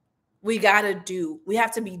 We got to do. We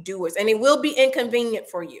have to be doers. And it will be inconvenient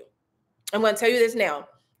for you. I'm going to tell you this now.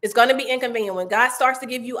 It's going to be inconvenient. When God starts to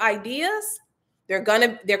give you ideas, they're going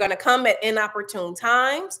to come at inopportune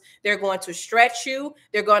times. They're going to stretch you.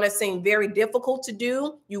 They're going to seem very difficult to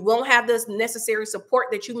do. You won't have this necessary support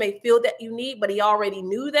that you may feel that you need, but he already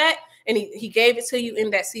knew that. And he gave it to you in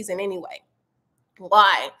that season anyway.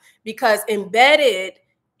 Why? Because embedded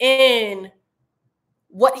in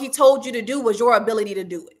what he told you to do was your ability to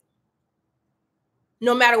do it.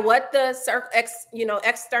 No matter what the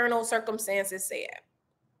external circumstances said.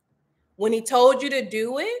 When he told you to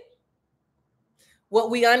do it, what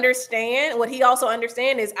we understand, what he also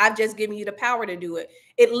understands is I've just given you the power to do it.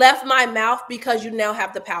 It left my mouth because you now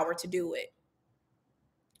have the power to do it.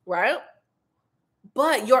 Right?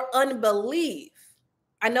 But your unbelief,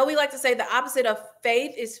 I know we like to say the opposite of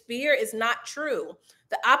faith is fear, is not true.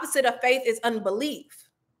 The opposite of faith is unbelief.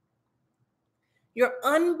 Your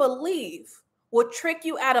unbelief will trick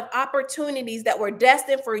you out of opportunities that were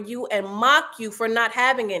destined for you and mock you for not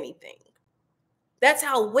having anything. That's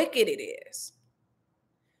how wicked it is.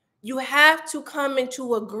 You have to come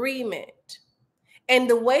into agreement. And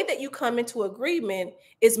the way that you come into agreement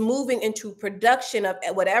is moving into production of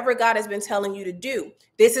whatever God has been telling you to do.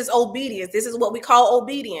 This is obedience. This is what we call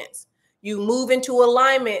obedience. You move into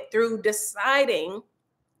alignment through deciding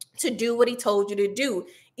to do what he told you to do,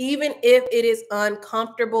 even if it is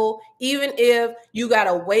uncomfortable, even if you got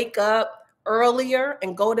to wake up earlier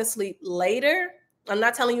and go to sleep later. I'm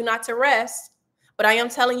not telling you not to rest, but I am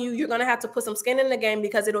telling you, you're going to have to put some skin in the game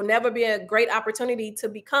because it'll never be a great opportunity to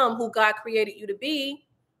become who God created you to be.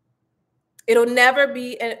 It'll never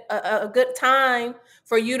be a good time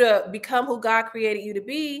for you to become who God created you to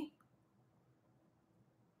be.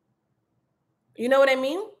 You know what I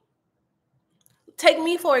mean? Take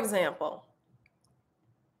me, for example.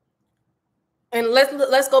 And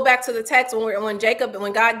let's go back to the text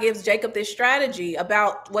when God gives Jacob this strategy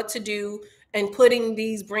about what to do and putting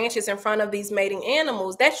these branches in front of these mating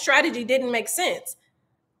animals. That strategy didn't make sense.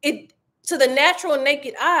 It, to the natural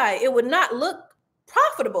naked eye, it would not look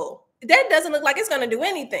profitable. That doesn't look like it's going to do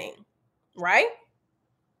anything, right?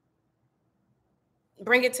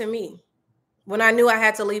 Bring it to me. When I knew I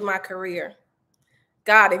had to leave my career.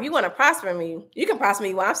 God, if you want to prosper me, you can prosper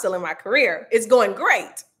me while I'm still in my career. It's going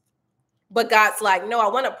great. But God's like, no,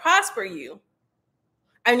 I want to prosper you.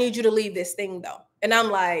 I need you to leave this thing though. And I'm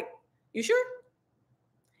like, you sure?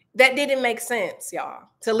 That didn't make sense, y'all,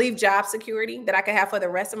 to leave job security that I could have for the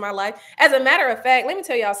rest of my life. As a matter of fact, let me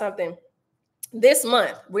tell y'all something. This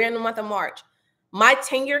month, we're in the month of March. My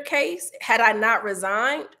tenure case, had I not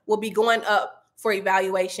resigned, will be going up for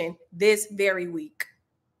evaluation this very week.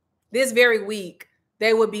 This very week,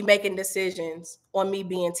 they would be making decisions on me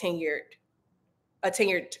being a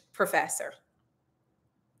tenured professor.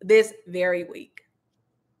 This very week.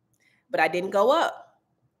 But I didn't go up,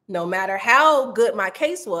 no matter how good my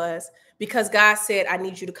case was, because God said, I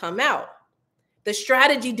need you to come out. The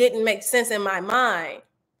strategy didn't make sense in my mind,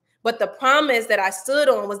 but the promise that I stood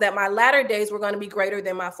on was that my latter days were going to be greater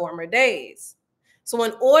than my former days. So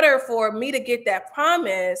in order for me to get that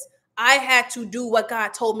promise, I had to do what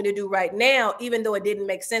God told me to do right now, even though it didn't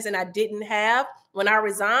make sense. And I didn't have, when I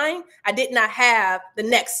resigned, I did not have the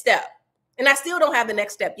next step. And I still don't have the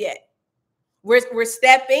next step yet. We're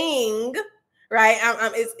stepping, right?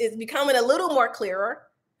 It's becoming a little more clearer,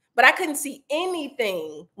 but I couldn't see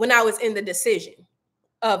anything when I was in the decision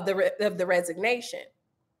of the resignation.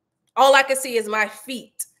 All I could see is my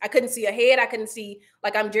feet. I couldn't see ahead. I couldn't see,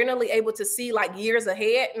 like I'm generally able to see like years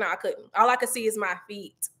ahead. No, I couldn't. All I could see is my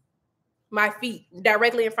feet. My feet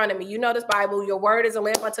directly in front of me. You know this Bible, your word is a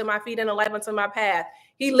lamp unto my feet and a light unto my path.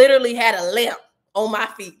 He literally had a lamp on my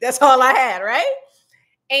feet. That's all I had, right?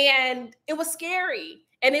 And it was scary.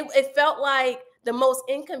 And it felt like the most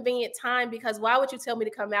inconvenient time, because why would you tell me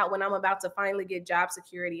to come out when I'm about to finally get job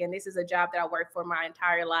security? And this is a job that I worked for my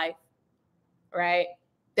entire life, right?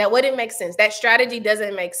 That wouldn't make sense. That strategy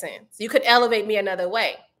doesn't make sense. You could elevate me another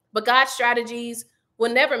way, but God's strategies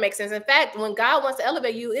will never make sense. In fact, when God wants to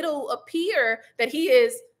elevate you, it'll appear that he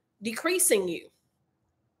is decreasing you.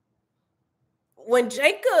 When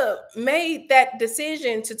Jacob made that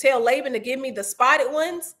decision to tell Laban to give me the spotted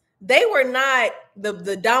ones, they were not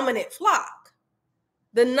the dominant flock.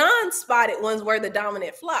 The non-spotted ones were the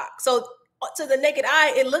dominant flock. So to the naked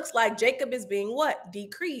eye, it looks like Jacob is being what?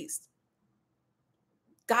 Decreased.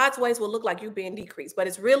 God's ways will look like you're being decreased, but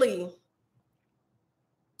it's really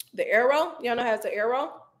the arrow. Y'all know how it's the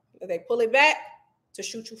arrow? They pull it back to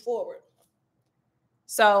shoot you forward.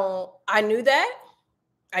 So I knew that.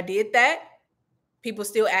 I did that. People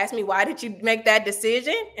still ask me, why did you make that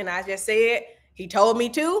decision? And I just said, he told me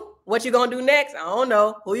to. What you gonna do next? I don't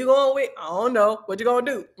know. Who you going with? I don't know. What you gonna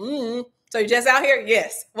do? So you're just out here?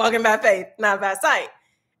 Yes. Walking by faith, not by sight.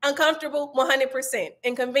 Uncomfortable, 100%.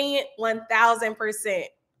 Inconvenient, 1,000%.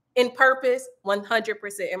 In purpose,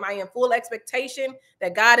 100%. Am I in full expectation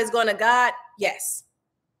that God is going to guide? Yes.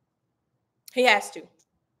 He has to.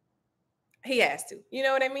 He has to. You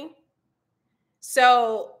know what I mean?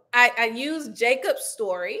 So I use Jacob's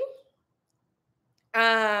story.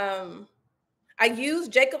 I use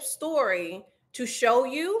Jacob's story to show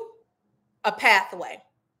you a pathway.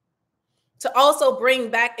 To also bring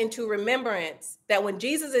back into remembrance that when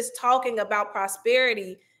Jesus is talking about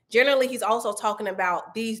prosperity, generally he's also talking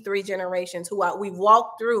about these 3 generations who we've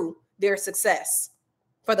walked through their success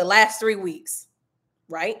for the last 3 weeks,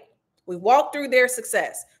 right? We walked through their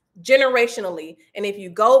success generationally. And if you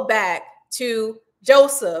go back to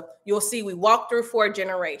Joseph, you'll see we walked through 4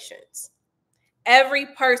 generations. Every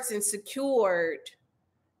person secured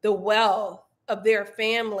the wealth of their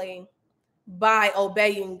family by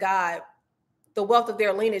obeying God, the wealth of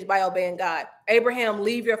their lineage by obeying God. Abraham,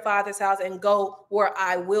 leave your father's house and go where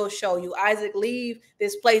I will show you. Isaac, leave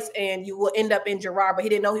this place and you will end up in Gerar, but he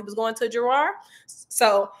didn't know he was going to Gerar.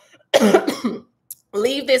 So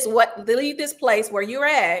leave this place where you're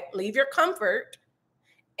at, leave your comfort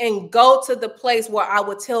and go to the place where I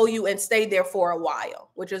will tell you and stay there for a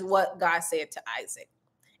while, which is what God said to Isaac.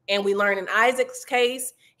 And we learn in Isaac's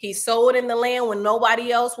case, he sowed in the land when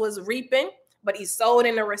nobody else was reaping, but he sowed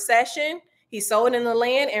in a recession. He sowed in the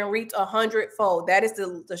land and reaped 100-fold. That is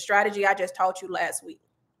the strategy I just taught you last week.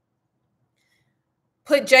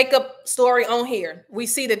 Put Jacob's story on here. We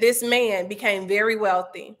see that this man became very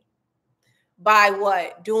wealthy by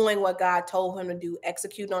what? Doing what God told him to do,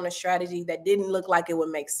 executing on a strategy that didn't look like it would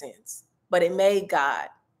make sense, but it made God.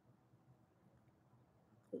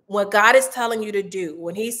 What God is telling you to do,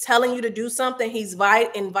 when he's telling you to do something, he's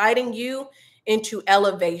inviting you into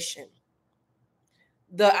elevation.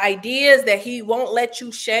 The ideas that he won't let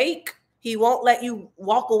you shake, he won't let you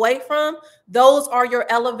walk away from, those are your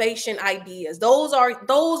elevation ideas. Those are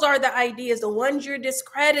the ideas, the ones you're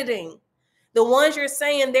discrediting, the ones you're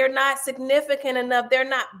saying they're not significant enough, they're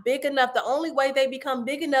not big enough. The only way they become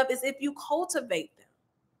big enough is if you cultivate them.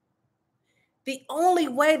 The only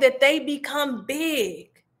way that they become big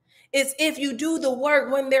is if you do the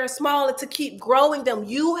work when they're small to keep growing them.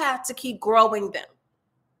 You have to keep growing them.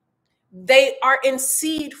 They are in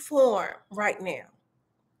seed form right now.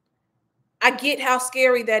 I get how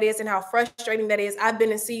scary that is and how frustrating that is. I've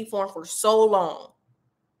been in seed form for so long,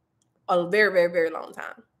 a very, very, very long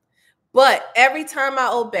time. But every time I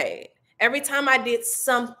obeyed, every time I did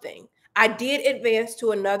something, I did advance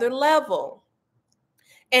to another level.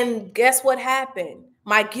 And guess what happened?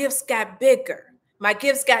 My gifts got bigger. My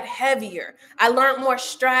gifts got heavier. I learned more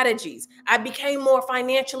strategies. I became more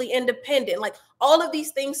financially independent. Like all of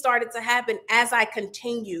these things started to happen as I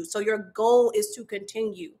continued. So your goal is to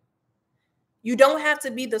continue. You don't have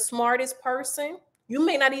to be the smartest person. You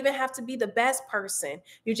may not even have to be the best person.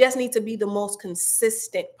 You just need to be the most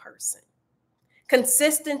consistent person.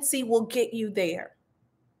 Consistency will get you there.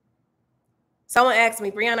 Someone asked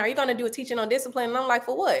me, Briana, are you going to do a teaching on discipline? And I'm like,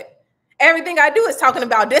 for what? Everything I do is talking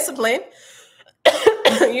about discipline.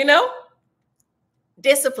 You know,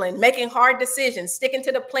 discipline, making hard decisions, sticking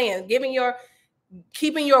to the plan, keeping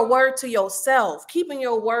your word to yourself, keeping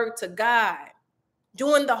your word to God,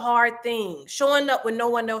 doing the hard thing, showing up when no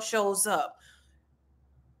one else shows up.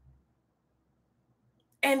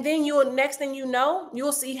 And then next thing you know,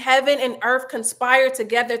 you'll see heaven and earth conspire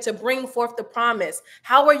together to bring forth the promise.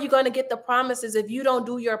 How are you going to get the promises if you don't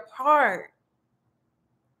do your part?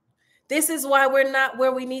 This is why we're not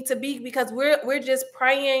where we need to be, because we're just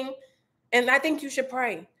praying. And I think you should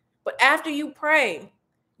pray. But after you pray,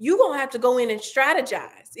 you're going to have to go in and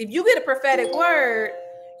strategize. If you get a prophetic word,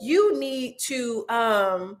 you need to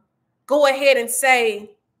go ahead and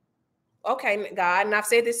say, okay, God, and I've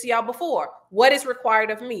said this to y'all before, what is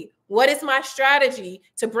required of me? What is my strategy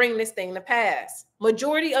to bring this thing to pass?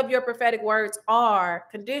 Majority of your prophetic words are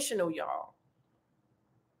conditional, y'all.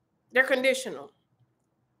 They're conditional.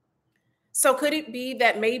 So could it be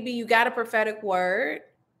that maybe you got a prophetic word,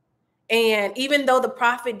 and even though the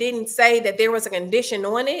prophet didn't say that there was a condition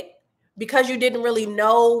on it, because you didn't really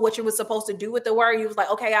know what you were supposed to do with the word, you was like,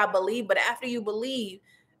 okay, I believe. But after you believe,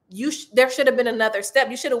 there should have been another step.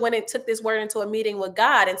 You should have went and took this word into a meeting with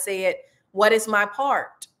God and said, what is my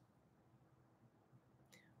part?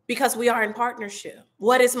 Because we are in partnership.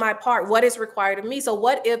 What is my part? What is required of me? So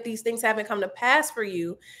what if these things haven't come to pass for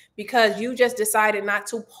you because you just decided not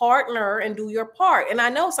to partner and do your part? And I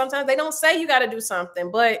know sometimes they don't say you got to do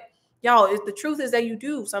something, but y'all, the truth is that you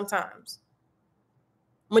do sometimes.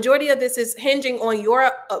 Majority of this is hinging on your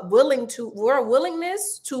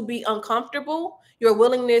willingness to be uncomfortable, your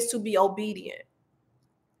willingness to be obedient.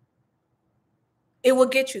 It will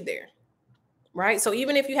get you there, right? So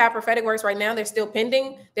even if you have prophetic words right now, they're still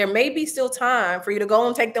pending. There may be still time for you to go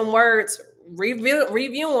and take them words, review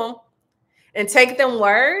them, and take them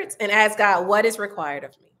words and ask God, what is required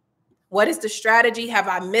of me? What is the strategy? Have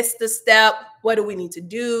I missed the step? What do we need to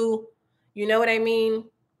do? You know what I mean?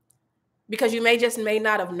 Because you may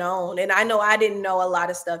not have known. And I know I didn't know a lot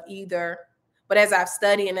of stuff either. But as I've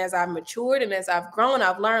studied and as I've matured and as I've grown,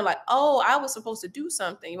 I've learned like, oh, I was supposed to do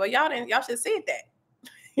something. Well, y'all should have said that.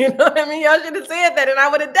 You know what I mean? Y'all should have said that and I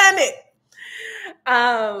would have done it.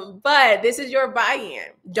 But this is your buy-in.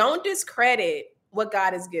 Don't discredit what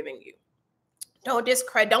God is giving you.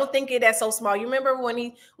 Don't think it as so small. You remember when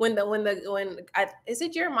is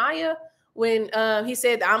it Jeremiah? When he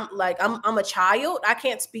said, I'm a child. I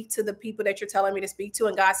can't speak to the people that you're telling me to speak to.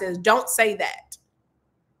 And God says, don't say that.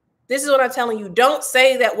 This is what I'm telling you. Don't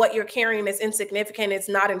say that what you're carrying is insignificant. It's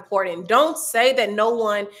not important. Don't say that no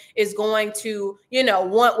one is going to,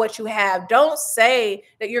 want what you have. Don't say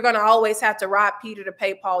that you're going to always have to rob Peter to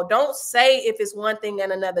pay Paul. Don't say if it's one thing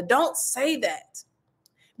and another. Don't say that.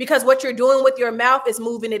 Because what you're doing with your mouth is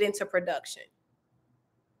moving it into production.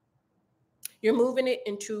 You're moving it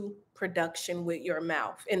into production with your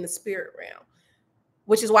mouth in the spirit realm,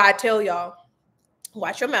 which is why I tell y'all,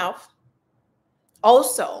 watch your mouth.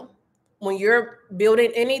 Also, when you're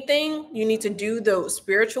building anything, you need to do the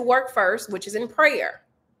spiritual work first, which is in prayer.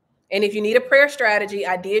 And if you need a prayer strategy,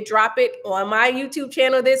 I did drop it on my YouTube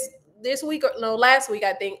channel this week, or no, last week,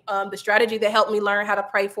 I think, the strategy that helped me learn how to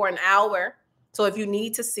pray for an hour. So if you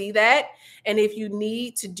need to see that, and if you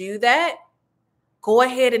need to do that, go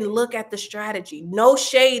ahead and look at the strategy. No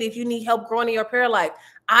shade if you need help growing in your prayer life.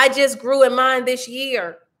 I just grew in mine this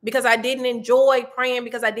year because I didn't enjoy praying,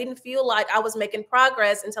 because I didn't feel like I was making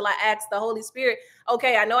progress until I asked the Holy Spirit,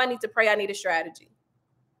 okay, I know I need to pray. I need a strategy.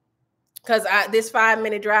 Because this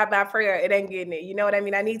 5-minute drive-by prayer, it ain't getting it. You know what I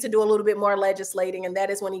mean? I need to do a little bit more legislating. And that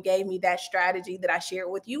is when he gave me that strategy that I shared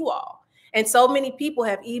with you all. And so many people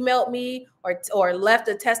have emailed me or left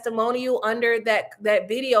a testimonial under that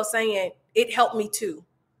video saying, it helped me too.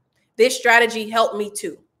 This strategy helped me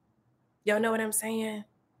too. Y'all know what I'm saying?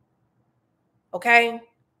 Okay.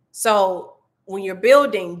 So when you're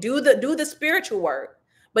building, do the spiritual work,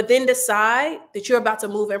 but then decide that you're about to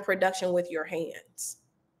move in production with your hands.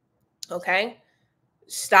 Okay.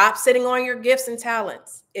 Stop sitting on your gifts and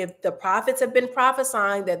talents. If the prophets have been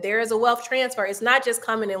prophesying that there is a wealth transfer, it's not just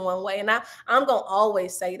coming in one way. And I'm going to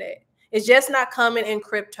always say that. It's just not coming in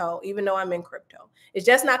crypto, even though I'm in crypto. It's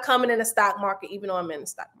just not coming in the stock market, even though I'm in the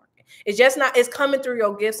stock market. It's coming through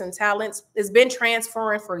your gifts and talents. It's been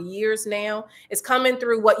transferring for years now. It's coming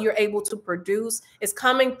through what you're able to produce. It's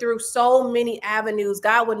coming through so many avenues.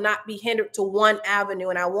 God would not be hindered to one avenue.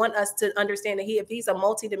 And I want us to understand that if he's a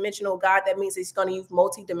multidimensional God, that means he's going to use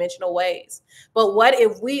multidimensional ways. But what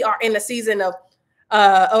if we are in a season of,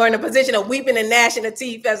 or in a position of weeping and gnashing of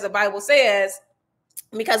teeth, as the Bible says,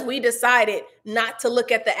 because we decided not to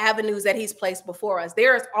look at the avenues that he's placed before us.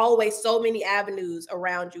 There's always so many avenues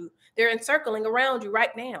around you. They're encircling around you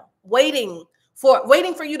right now, waiting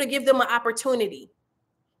for you to give them an opportunity.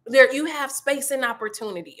 You have space and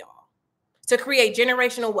opportunity, y'all, to create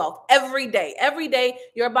generational wealth every day. Every day,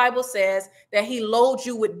 your Bible says that he loads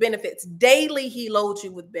you with benefits. Daily, he loads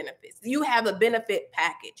you with benefits. You have a benefit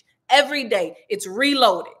package. Every day, it's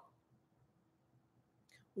reloaded.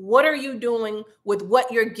 What are you doing with what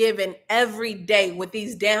you're given every day with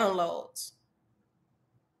these downloads?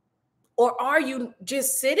 Or are you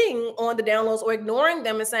just sitting on the downloads or ignoring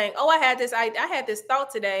them and saying, oh, I had this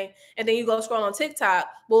thought today. And then you go scroll on TikTok.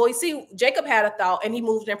 Well, you see, Jacob had a thought and he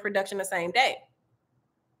moved in production the same day.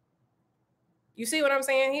 You see what I'm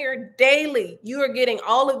saying here? Daily, you are getting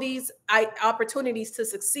all of these opportunities to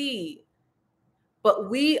succeed. But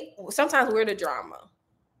sometimes we're the drama.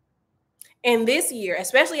 And this year,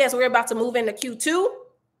 especially as we're about to move into Q2,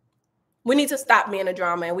 we need to stop being a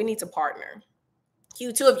drama and we need to partner.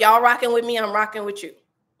 Q2, if y'all rocking with me, I'm rocking with you.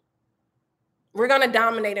 We're going to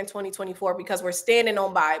dominate in 2024 because we're standing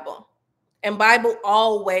on Bible. And Bible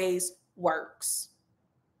always works.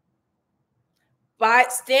 By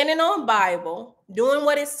standing on Bible, doing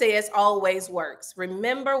what it says always works.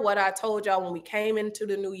 Remember what I told y'all when we came into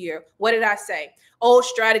the new year. What did I say? Old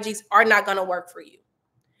strategies are not going to work for you.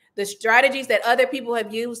 The strategies that other people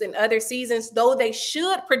have used in other seasons, though they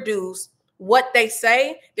should produce what they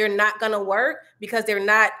say, they're not going to work because they're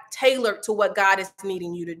not tailored to what God is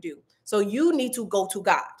needing you to do. So you need to go to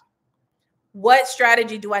God. What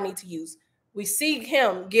strategy do I need to use? we see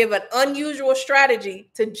him give an unusual strategy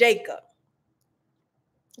to Jacob.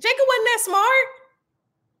 Jacob wasn't that smart.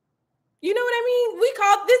 You know what I mean? We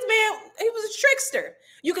called this man, he was a trickster.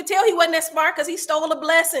 You could tell he wasn't that smart because he stole the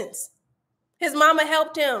blessings. His mama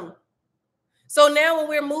helped him. So now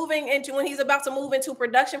when he's about to move into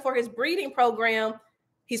production for his breeding program,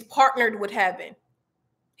 he's partnered with heaven.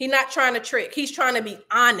 He's not trying to trick. He's trying to be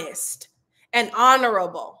honest and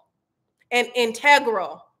honorable and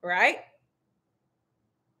integral, right?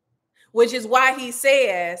 Which is why he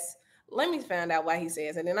says, let me find out why he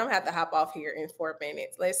says, and then I'm gonna have to hop off here in 4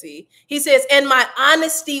 minutes. Let's see. He says, and my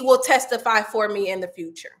honesty will testify for me in the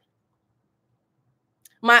future.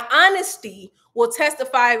 My honesty will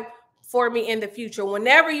testify for me in the future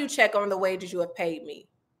whenever you check on the wages you have paid me.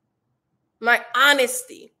 My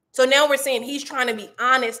honesty. So now we're saying he's trying to be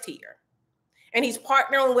honest here. And he's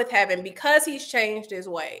partnering with heaven because he's changed his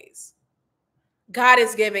ways. God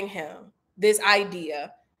is giving him this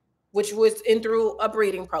idea, which was through a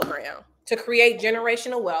breeding program, to create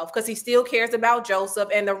generational wealth because he still cares about Joseph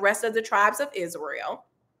and the rest of the tribes of Israel.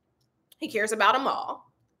 He cares about them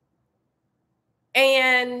all.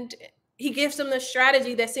 And he gives them the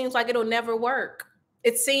strategy that seems like it'll never work.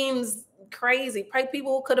 It seems crazy.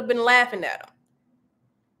 People could have been laughing at him.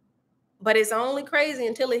 But it's only crazy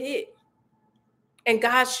until it hit. And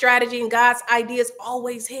God's strategy and God's ideas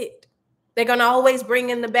always hit. They're going to always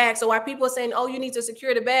bring in the bag. So while people are saying, oh, you need to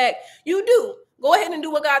secure the bag, you do. Go ahead and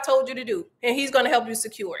do what God told you to do. And he's going to help you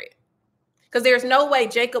secure it. Because there's no way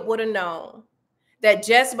Jacob would have known that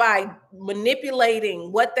just by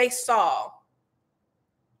manipulating what they saw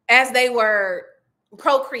as they were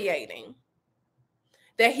procreating,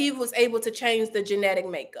 that he was able to change the genetic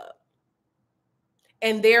makeup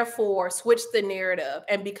and therefore switch the narrative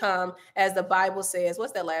and become, as the Bible says,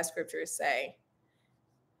 what's that last scripture say?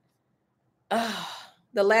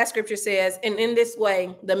 The last scripture says, and in this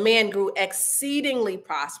way, the man grew exceedingly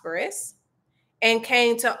prosperous and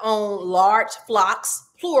came to own large flocks,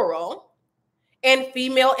 plural, and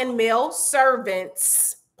female and male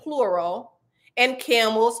servants, plural, and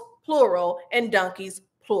camels, plural, and donkeys,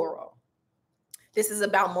 plural. This is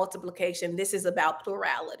about multiplication. This is about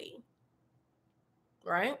plurality,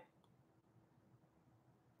 right?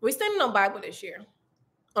 We're standing on Bible this year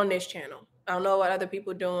on this channel. I don't know what other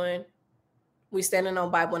people are doing. We're standing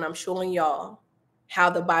on Bible, and I'm showing y'all how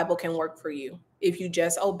the Bible can work for you. If you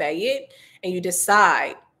just obey it and you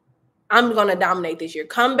decide, I'm going to dominate this year.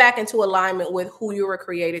 Come back into alignment with who you were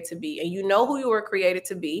created to be. And you know who you were created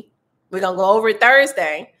to be. We're going to go over it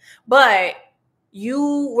Thursday. But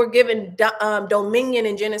you were given dominion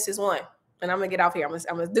in Genesis 1. And I'm going to get off here. I'm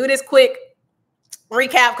going to do this quick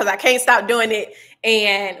recap because I can't stop doing it.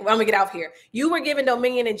 And I'm going to get off here. You were given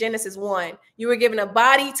dominion in Genesis 1. You were given a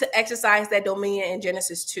body to exercise that dominion in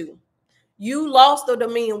Genesis 2. You lost the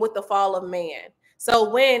dominion with the fall of man. So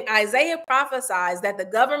when Isaiah prophesies that the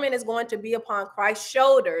government is going to be upon Christ's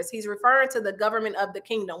shoulders, he's referring to the government of the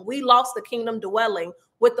kingdom. We lost the kingdom dwelling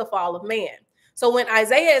with the fall of man. So when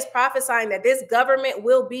Isaiah is prophesying that this government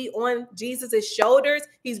will be on Jesus's shoulders,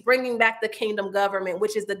 he's bringing back the kingdom government,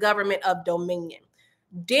 which is the government of dominion.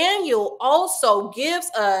 Daniel also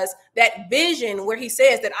gives us that vision where he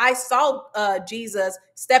says that I saw Jesus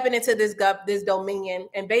stepping into this dominion.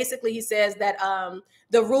 And basically he says that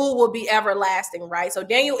the rule will be everlasting, right? So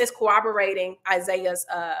Daniel is corroborating Isaiah's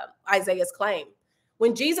claim.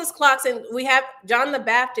 When Jesus clocks in, we have John the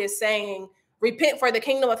Baptist saying, repent for the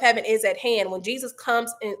kingdom of heaven is at hand. When Jesus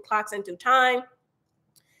comes and clocks into time,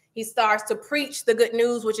 he starts to preach the good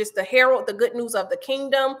news, which is to herald the good news of the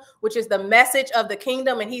kingdom, which is the message of the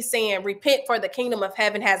kingdom. And he's saying, repent for the kingdom of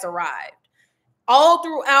heaven has arrived. All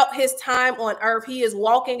throughout his time on earth, he is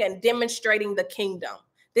walking and demonstrating the kingdom.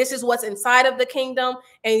 This is what's inside of the kingdom.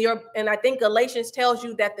 And I think Galatians tells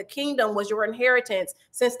you that the kingdom was your inheritance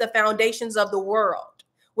since the foundations of the world,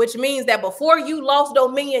 which means that before you lost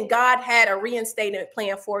dominion, God had a reinstatement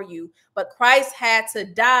plan for you. But Christ had to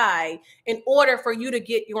die in order for you to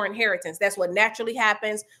get your inheritance. That's what naturally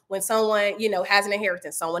happens when someone, has an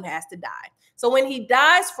inheritance. Someone has to die. So when he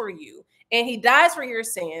dies for you and he dies for your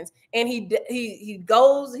sins and he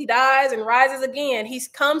dies and rises again, he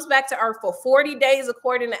comes back to earth for 40 days,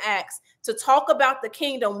 according to Acts, to talk about the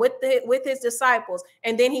kingdom with his disciples.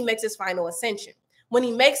 And then he makes his final ascension. When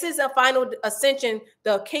he makes his final ascension,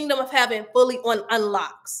 the kingdom of heaven fully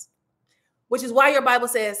unlocks, which is why your Bible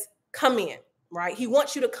says, come in, right? He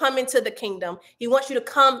wants you to come into the kingdom. He wants you to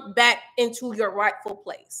come back into your rightful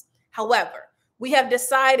place. However, we have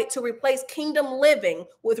decided to replace kingdom living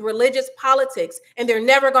with religious politics, and they're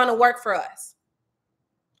never going to work for us.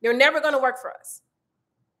 They're never going to work for us.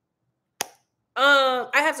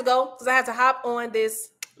 I have to go because I have to hop on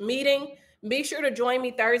this meeting. Be sure to join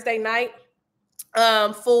me Thursday night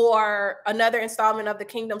for another installment of the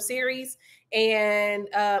Kingdom series. And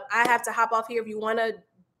I have to hop off here. If you want to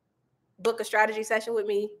book a strategy session with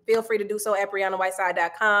me, feel free to do so at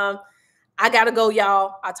BrianaWhiteside.com. I got to go,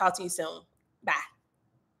 y'all. I'll talk to you soon. Bye.